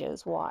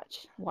hydrangeas.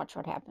 Watch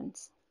what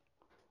happens.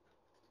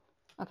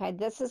 Okay,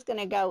 this is going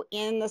to go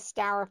in the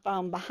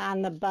styrofoam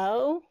behind the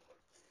bow.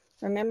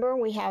 Remember,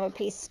 we have a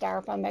piece of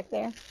styrofoam back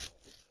there.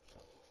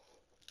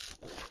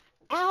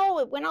 Ow,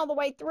 it went all the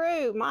way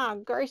through. My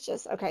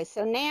gracious. Okay,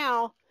 so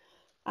now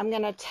I'm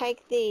going to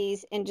take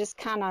these and just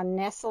kind of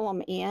nestle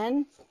them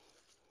in.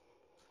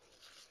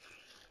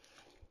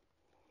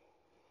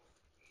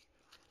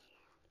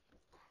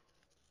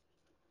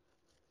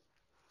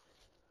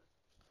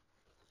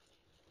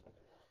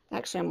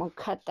 Actually, I'm going to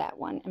cut that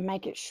one and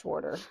make it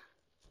shorter.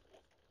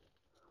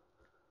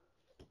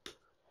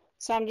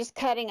 So I'm just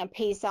cutting a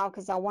piece off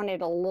because I want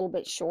it a little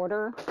bit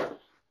shorter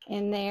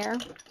in there.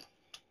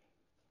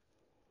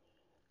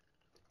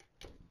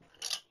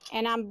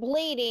 And I'm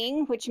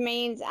bleeding, which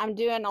means I'm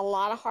doing a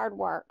lot of hard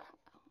work.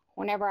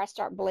 Whenever I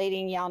start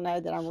bleeding, y'all know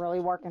that I'm really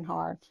working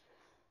hard.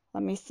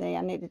 Let me see,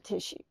 I need a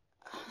tissue.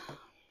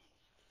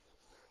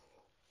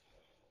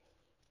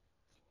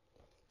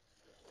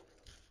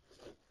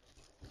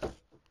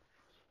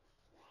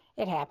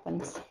 It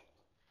happens.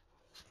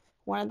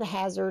 One of the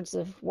hazards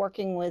of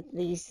working with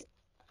these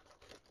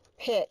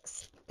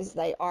picks is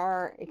they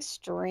are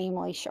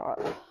extremely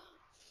sharp.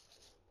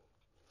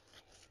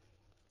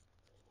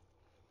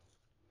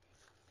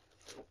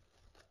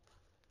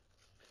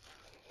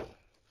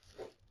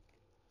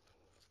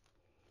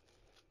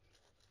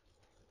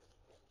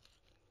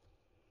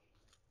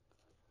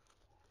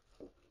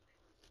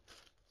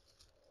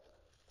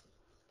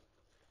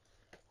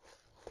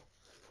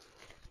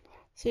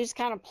 So you just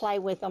kind of play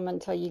with them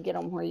until you get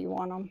them where you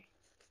want them.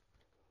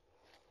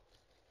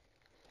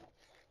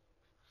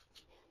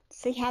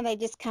 See how they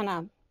just kind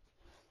of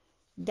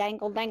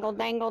dangle, dangle,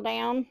 dangle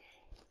down?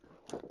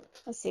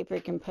 Let's see if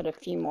we can put a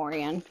few more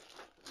in.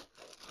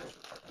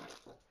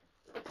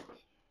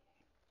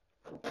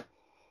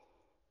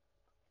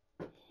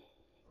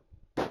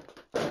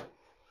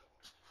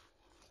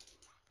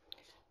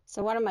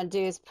 So what I'm going to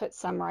do is put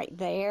some right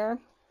there.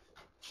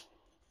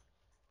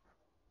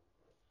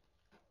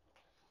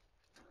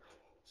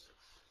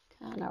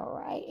 Kind of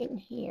right in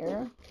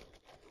here.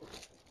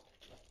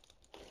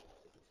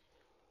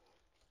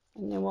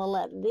 And then we'll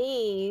let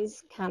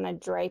these kind of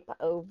drape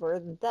over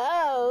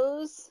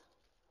those.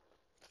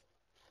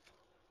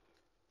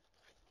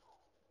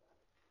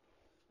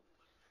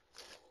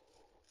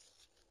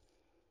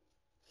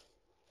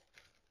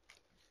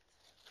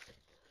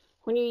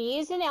 When you're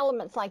using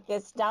elements like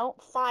this,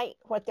 don't fight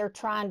what they're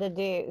trying to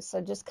do. So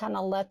just kind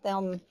of let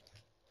them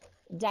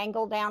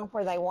dangle down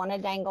where they want to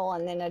dangle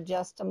and then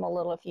adjust them a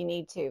little if you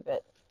need to.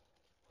 But,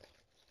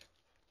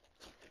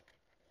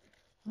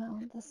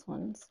 well, this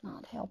one's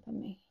not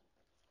helping me.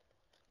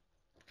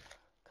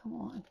 Come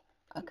on.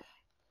 Okay.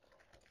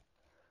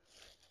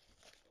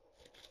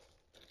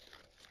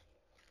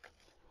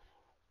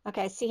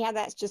 Okay, see how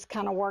that's just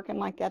kind of working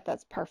like that?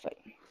 That's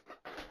perfect.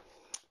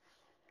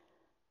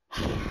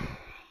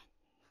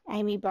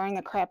 Amy, burn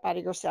the crap out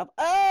of yourself.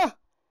 Oh,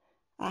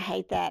 I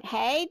hate that.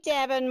 Hey,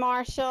 Devin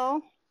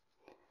Marshall.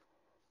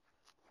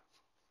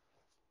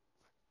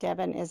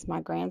 Devin is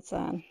my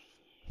grandson.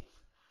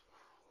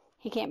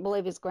 He can't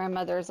believe his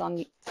grandmother is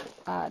on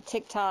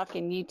TikTok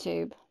and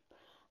YouTube.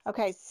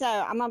 Okay, so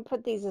I'm going to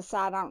put these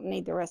aside. I don't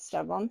need the rest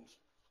of them.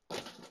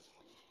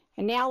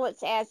 And now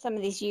let's add some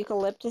of these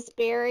eucalyptus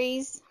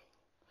berries.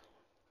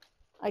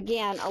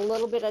 Again, a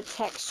little bit of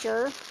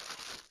texture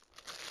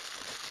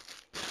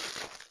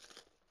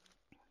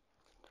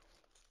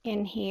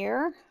in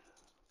here.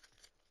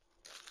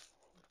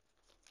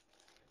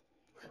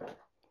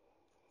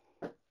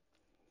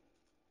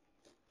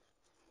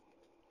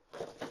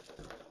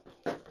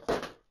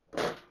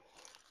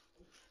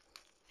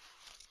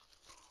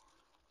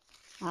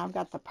 I've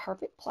got the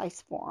perfect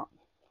place for them.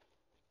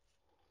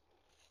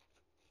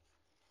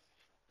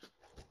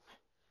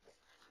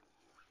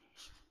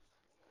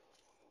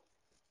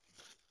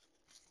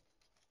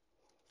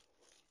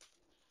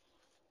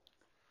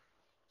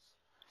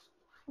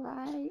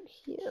 Right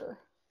here.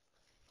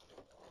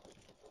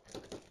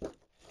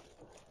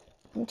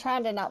 I'm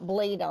trying to not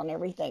bleed on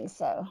everything,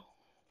 so.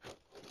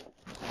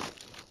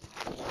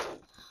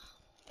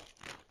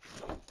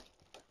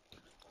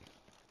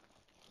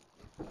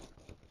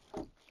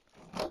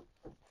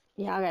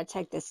 Yeah, I gotta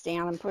take this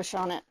down and push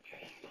on it.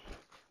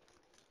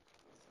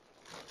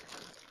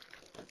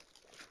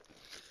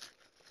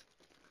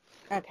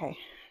 Okay,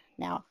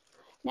 now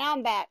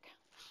I'm back.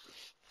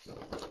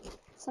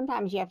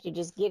 Sometimes you have to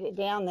just get it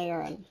down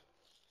there and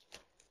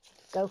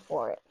go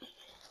for it.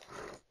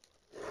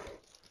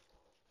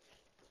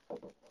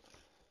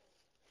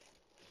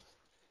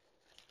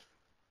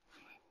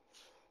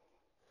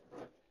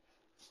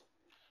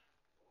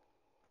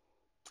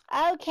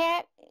 Oh,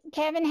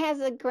 Kevin has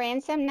a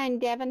grandson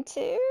named Devin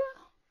too?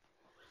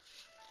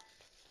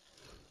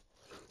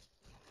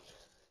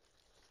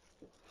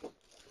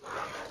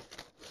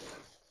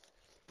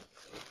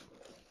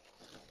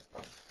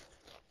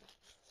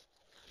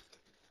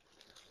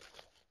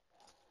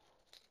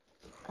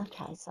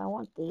 Okay, so I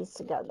want these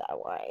to go that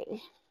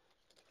way.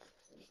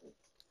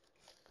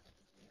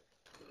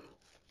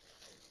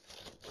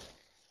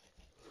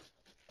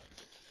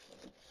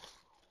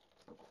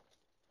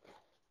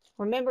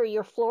 Remember,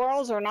 your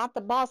florals are not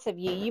the boss of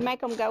you. You make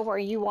them go where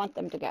you want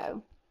them to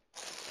go.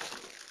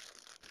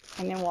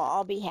 And then we'll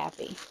all be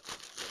happy.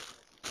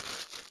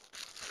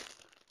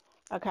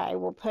 Okay,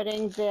 we're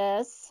putting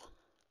this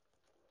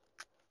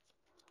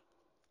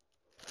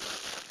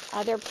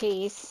other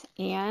piece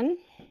in.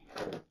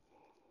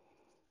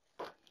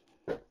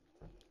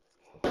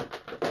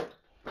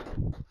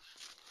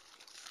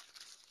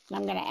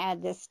 I'm going to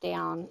add this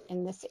down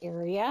in this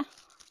area.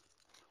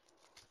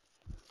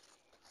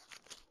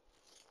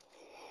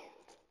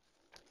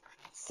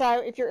 So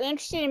if you're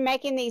interested in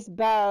making these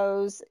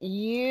bows,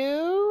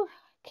 you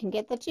can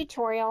get the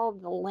tutorial.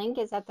 The link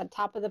is at the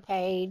top of the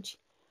page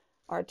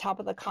or top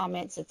of the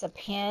comments. It's a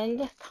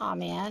pinned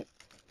comment,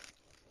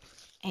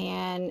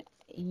 and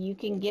you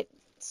can get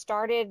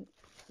started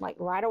like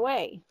right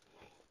away.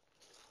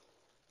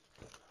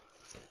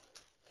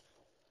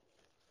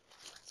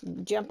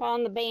 Jump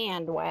on the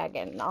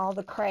bandwagon, all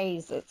the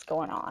craze that's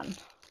going on.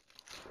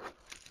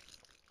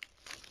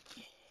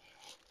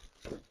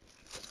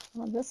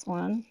 Well,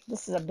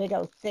 this is a big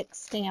old thick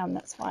stem.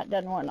 That's why it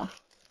doesn't want to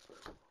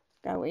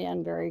go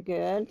in very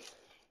good.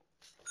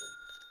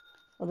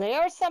 Well,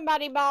 there's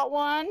somebody bought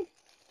one.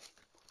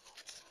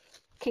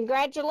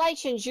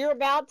 Congratulations, you're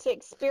about to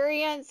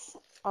experience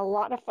a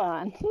lot of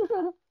fun.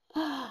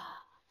 A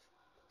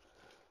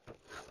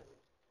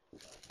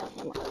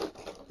little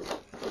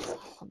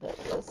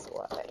bit this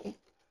way.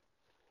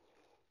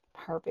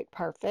 Perfect,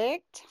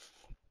 perfect.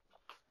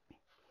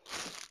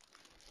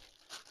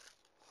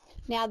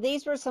 Now,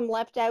 these were some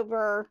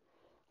leftover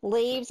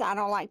leaves. I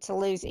don't like to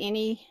lose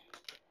any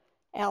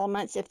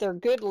elements. If they're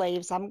good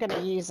leaves, I'm going to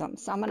use them.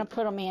 So I'm going to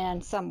put them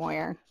in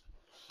somewhere.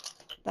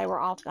 They were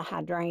off the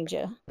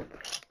hydrangea.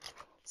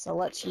 So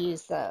let's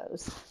use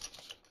those.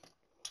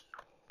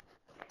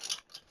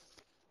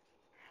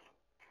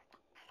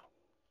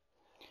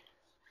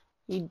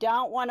 You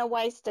don't want to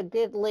waste a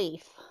good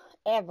leaf,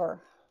 ever.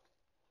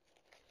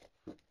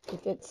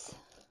 If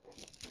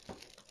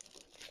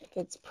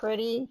it's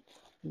pretty,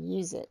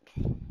 use it.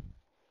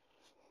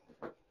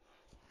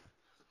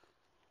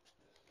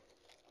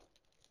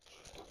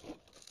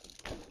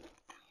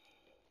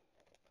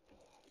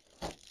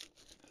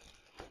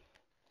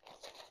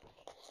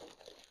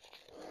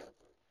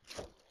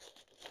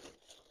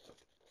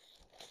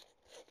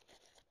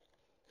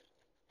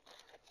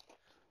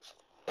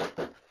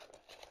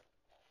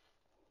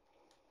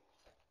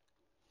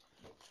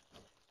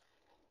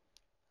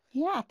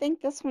 Yeah, I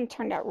think this one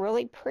turned out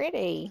really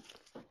pretty.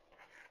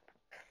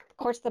 Of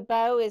course, the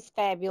bow is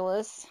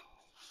fabulous.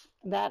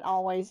 That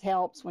always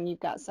helps when you've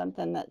got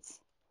something that's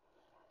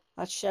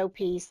a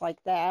showpiece like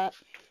that.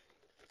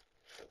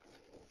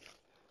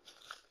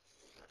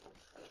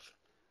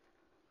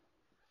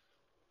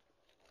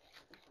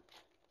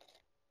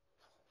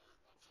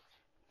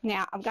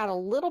 Now, I've got a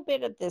little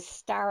bit of this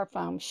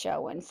styrofoam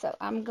showing, so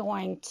I'm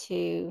going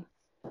to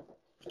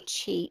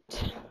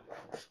cheat.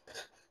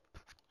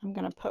 I'm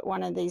going to put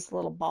one of these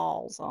little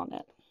balls on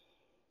it.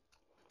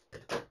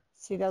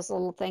 See those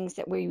little things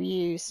that we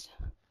used?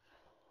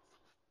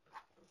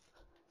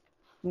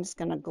 I'm just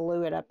going to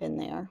glue it up in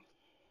there.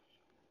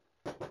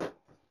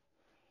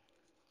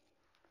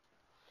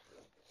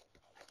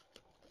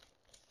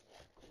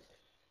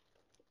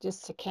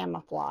 Just to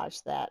camouflage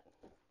that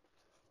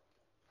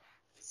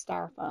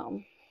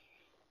styrofoam.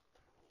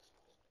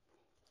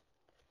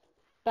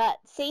 But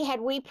see,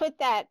 had we put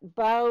that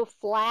bow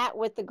flat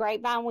with the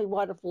grapevine, we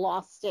would have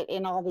lost it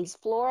in all these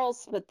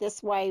florals. But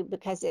this way,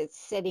 because it's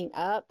sitting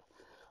up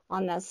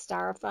on the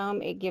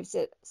styrofoam, it gives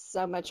it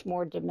so much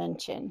more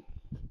dimension.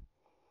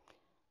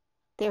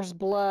 There's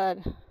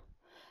blood.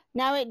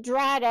 Now it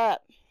dried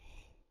up.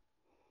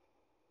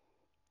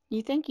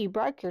 You think you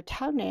broke your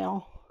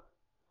toenail.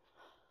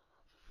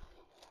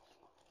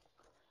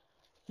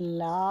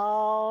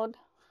 Lord,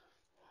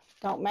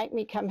 don't make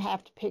me come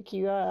have to pick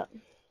you up.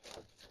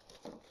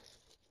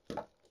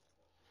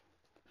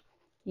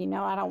 You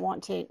know I don't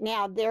want to.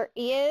 Now there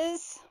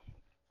is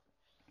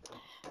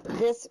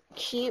this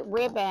cute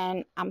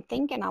ribbon. I'm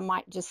thinking I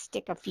might just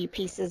stick a few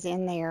pieces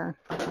in there.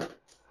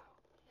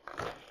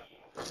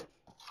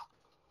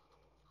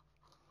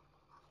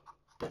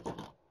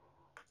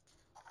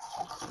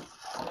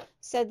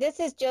 So this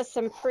is just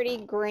some pretty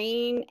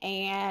green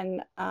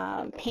and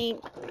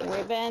pink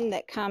ribbon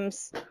that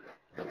comes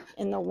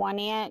in the 1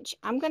 inch.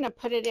 I'm going to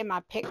put it in my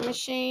pick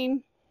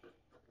machine.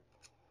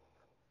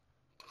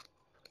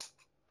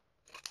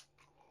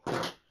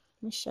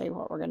 Let me show you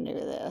what we're going to do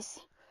with this.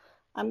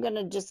 I'm going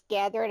to just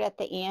gather it at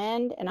the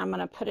end, and I'm going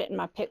to put it in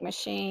my pick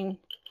machine,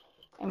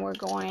 and we're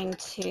going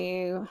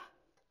to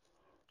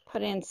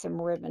put in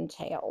some ribbon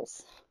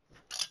tails.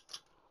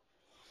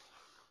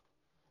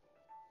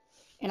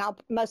 And I'll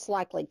most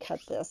likely cut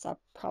this. I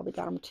probably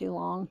got them too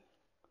long.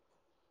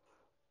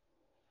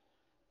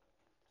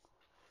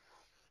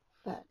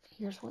 But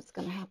here's what's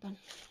going to happen.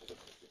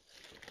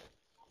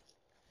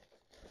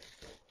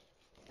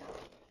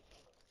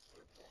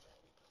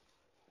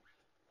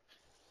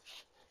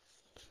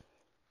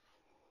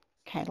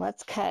 Okay,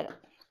 let's cut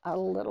a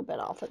little bit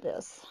off of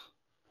this.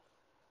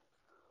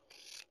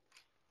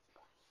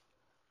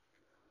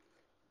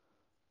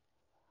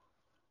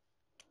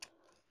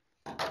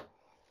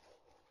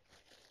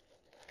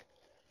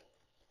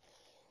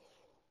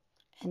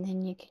 And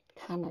then you can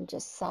kind of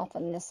just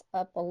soften this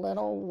up a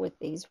little with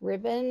these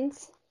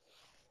ribbons.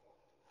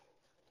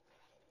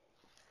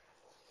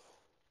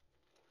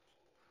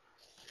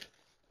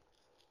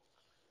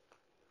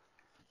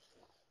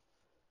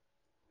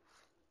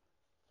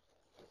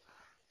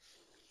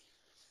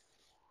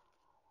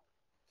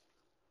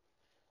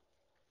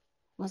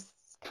 Let's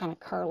kind of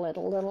curl it a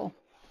little.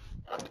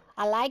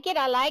 I like it.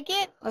 I like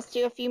it. Let's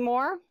do a few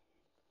more.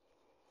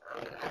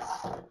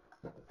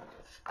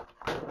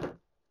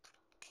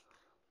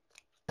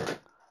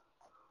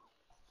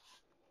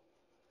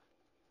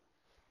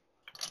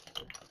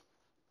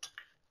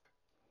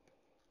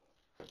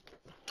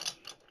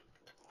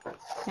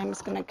 I'm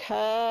just going to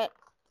cut.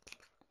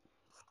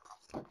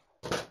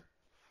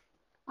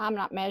 I'm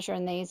not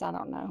measuring these. I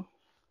don't know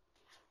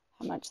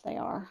how much they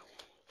are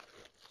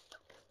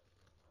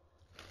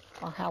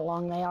or how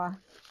long they are.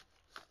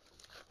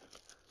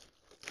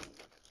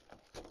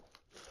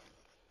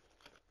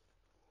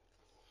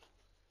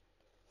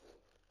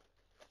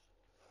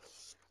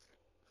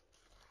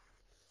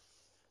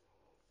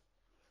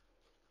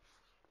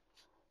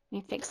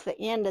 Let me fix the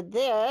end of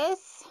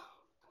this.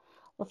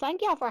 Well,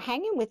 thank y'all for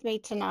hanging with me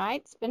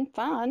tonight. It's been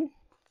fun.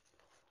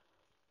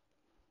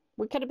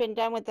 We could have been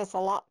done with this a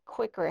lot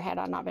quicker had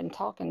I not been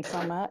talking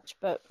so much,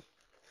 but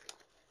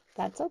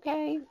that's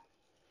okay.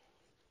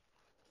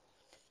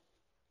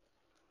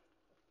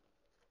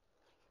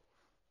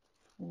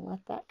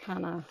 Let that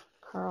kind of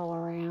curl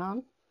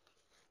around.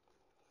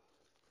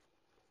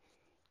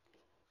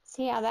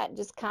 See how that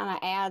just kind of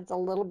adds a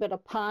little bit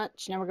of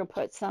punch? Now we're going to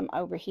put some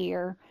over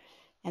here,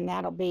 and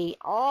that'll be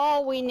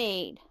all we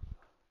need.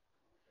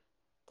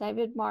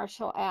 David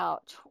Marshall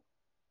out.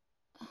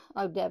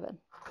 Oh, Devin.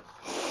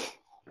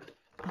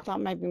 I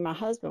thought maybe my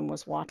husband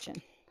was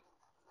watching.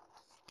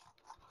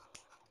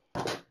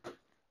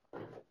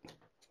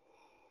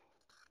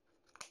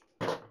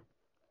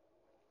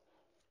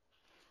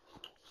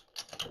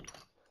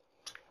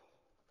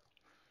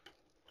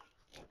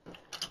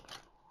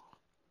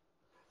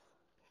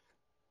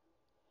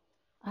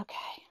 Okay.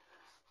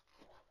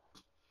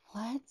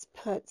 Let's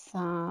put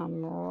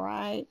some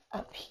right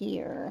up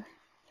here.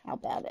 How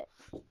about it?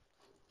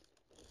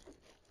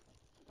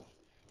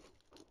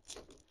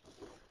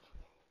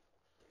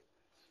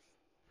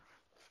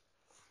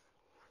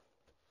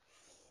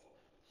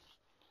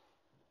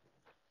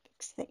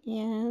 Fix the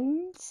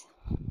ends.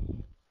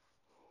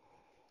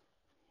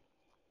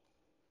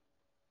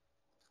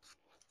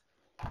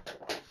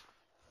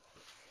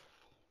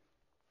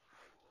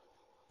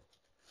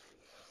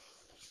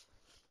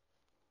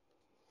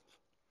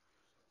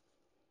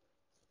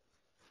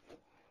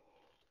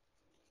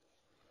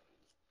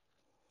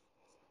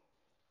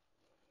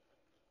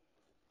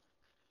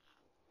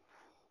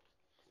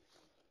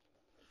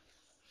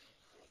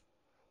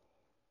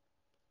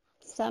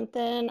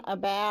 Something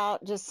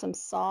about just some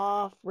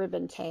soft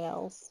ribbon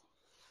tails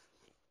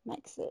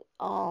makes it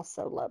all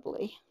so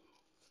lovely.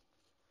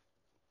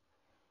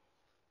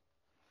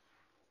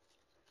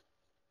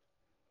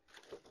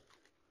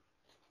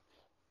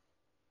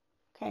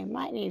 Okay,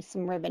 might need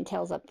some ribbon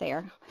tails up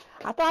there.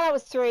 I thought I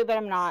was through, but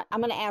I'm not.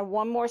 I'm going to add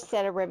one more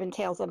set of ribbon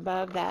tails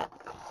above that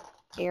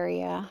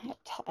area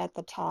at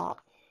the top.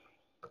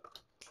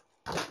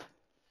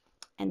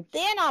 And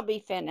then I'll be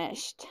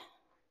finished.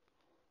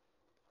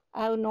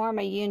 Oh,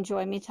 Norma, you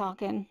enjoy me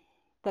talking?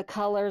 The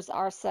colors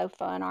are so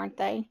fun, aren't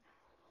they?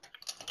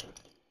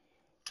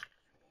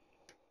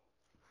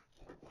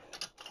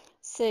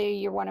 Sue,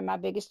 you're one of my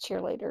biggest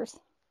cheerleaders.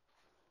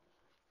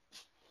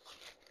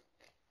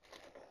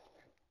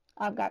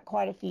 I've got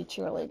quite a few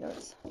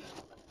cheerleaders.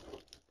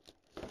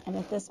 And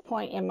at this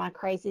point in my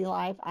crazy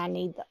life, I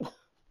need them.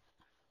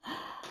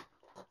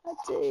 I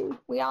do.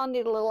 We all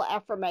need a little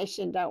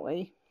affirmation, don't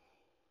we?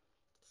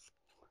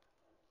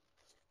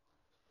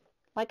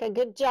 Like a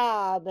good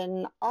job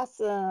and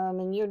awesome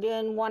and you're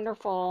doing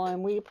wonderful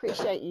and we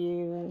appreciate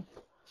you. And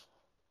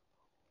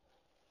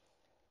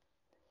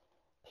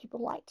people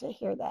like to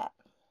hear that.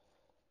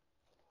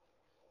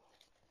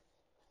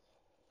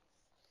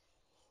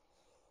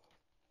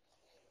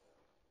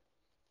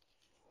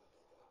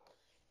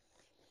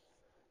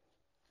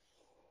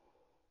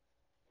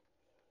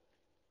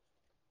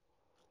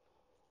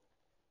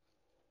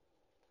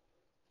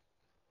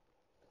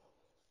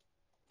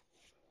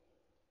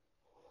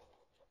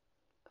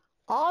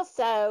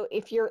 Also,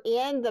 if you're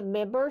in the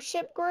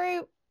membership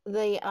group,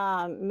 the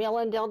Mill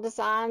and Dale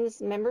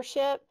Designs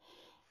membership,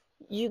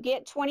 you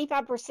get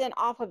 25%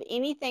 off of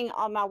anything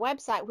on my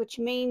website, which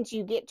means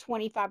you get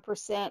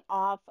 25%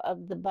 off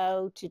of the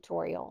bow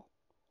tutorial.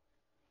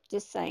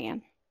 Just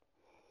saying.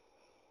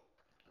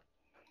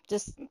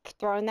 Just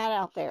throwing that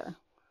out there.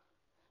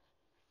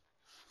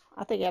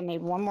 I think I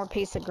need one more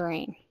piece of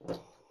green.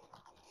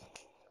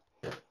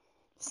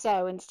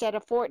 So instead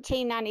of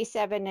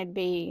 $14.97, it'd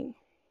be,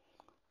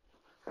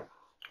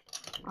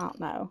 I don't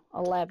know,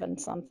 11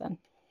 something.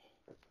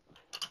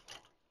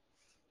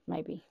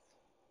 Maybe.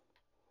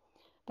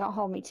 Don't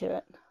hold me to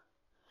it.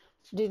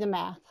 Do the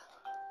math.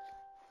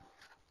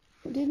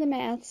 Do the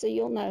math so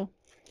you'll know.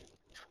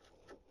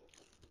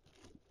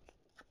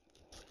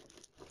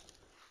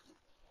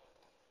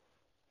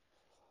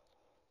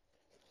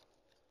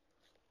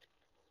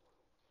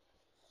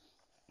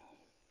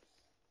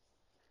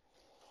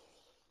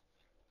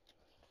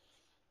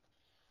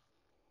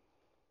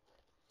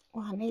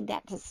 Well, I need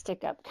that to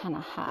stick up kind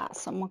of high,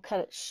 so I'm going to cut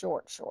it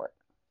short.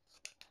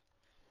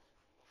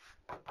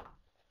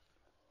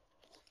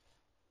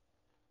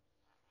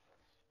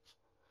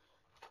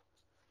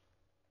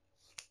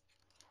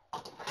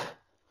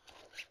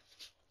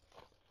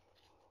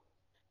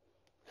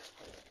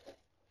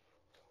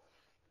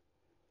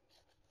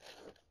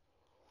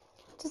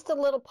 Just a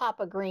little pop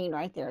of green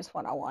right there is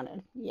what I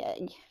wanted.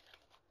 Yay.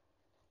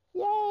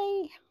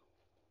 Yay.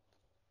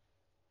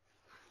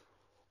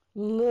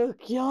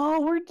 Look,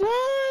 y'all, we're done.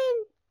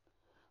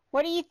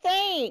 What do you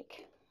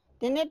think?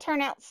 Didn't it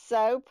turn out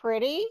so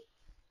pretty?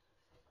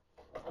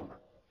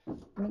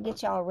 Let me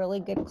get y'all a really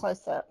good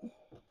close-up.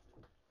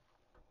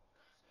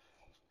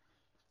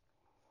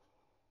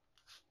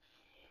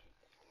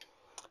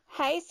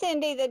 Hey,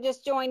 Cindy that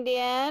just joined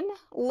in.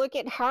 Look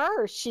at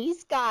her. She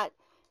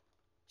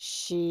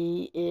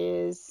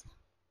is,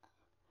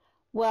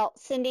 well,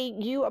 Cindy,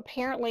 you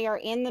apparently are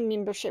in the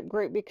membership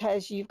group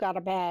because you've got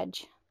a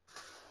badge.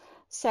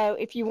 So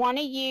if you want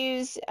to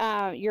use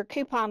your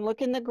coupon,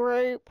 look in the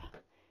group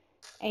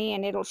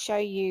and it'll show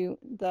you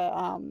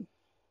the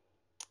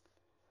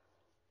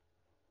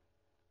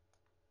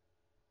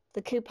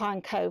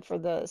coupon code for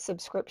the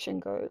subscription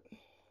group.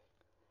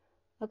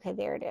 Okay,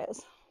 there it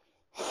is.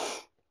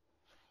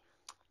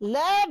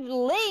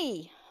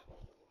 Lovely.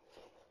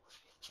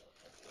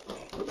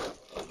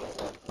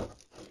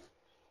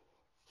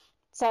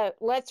 So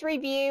let's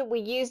review. We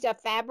used a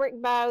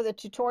fabric bow. The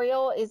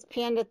tutorial is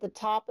pinned at the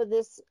top of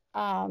this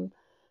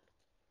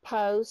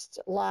post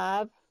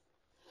live.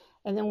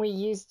 And then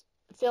we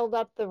filled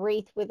up the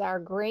wreath with our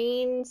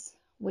greens.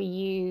 We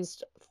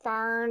used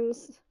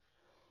ferns.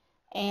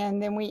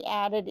 And then we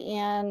added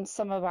in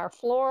some of our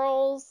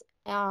florals.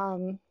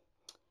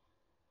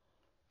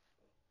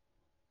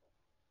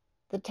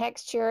 The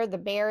texture, the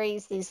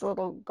berries, these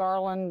little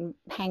garland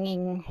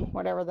hanging,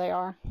 whatever they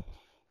are.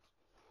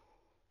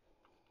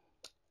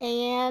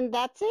 And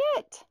that's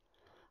it.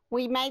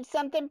 We made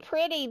something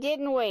pretty,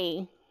 didn't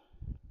we?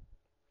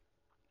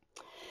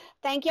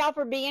 Thank y'all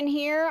for being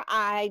here.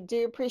 I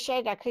do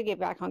appreciate it. I could get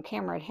back on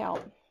camera, it'd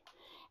help.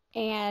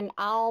 And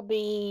I'll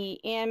be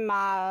in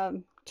my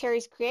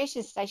Terry's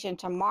Creation Station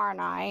tomorrow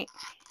night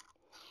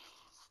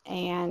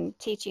and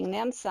teaching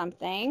them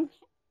something.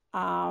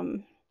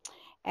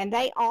 And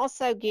they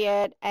also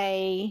get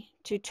a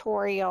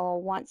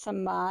tutorial once a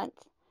month.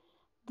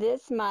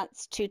 This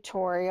month's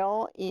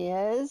tutorial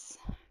is,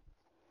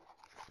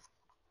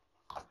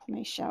 let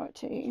me show it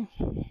to you.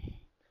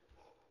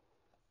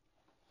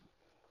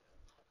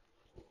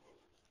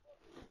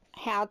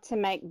 How to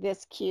make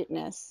this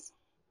cuteness.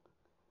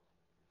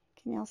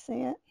 Can y'all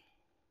see it?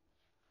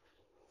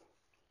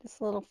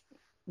 This little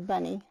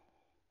bunny.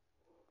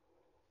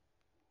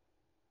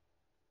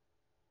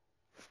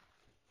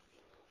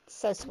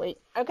 So sweet.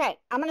 Okay,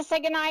 I'm going to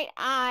say goodnight.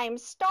 I'm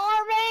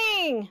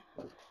starving.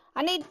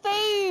 I need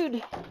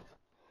food.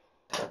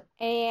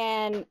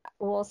 And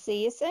we'll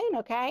see you soon,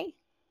 okay?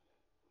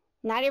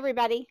 Night,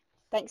 everybody.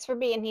 Thanks for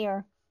being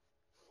here.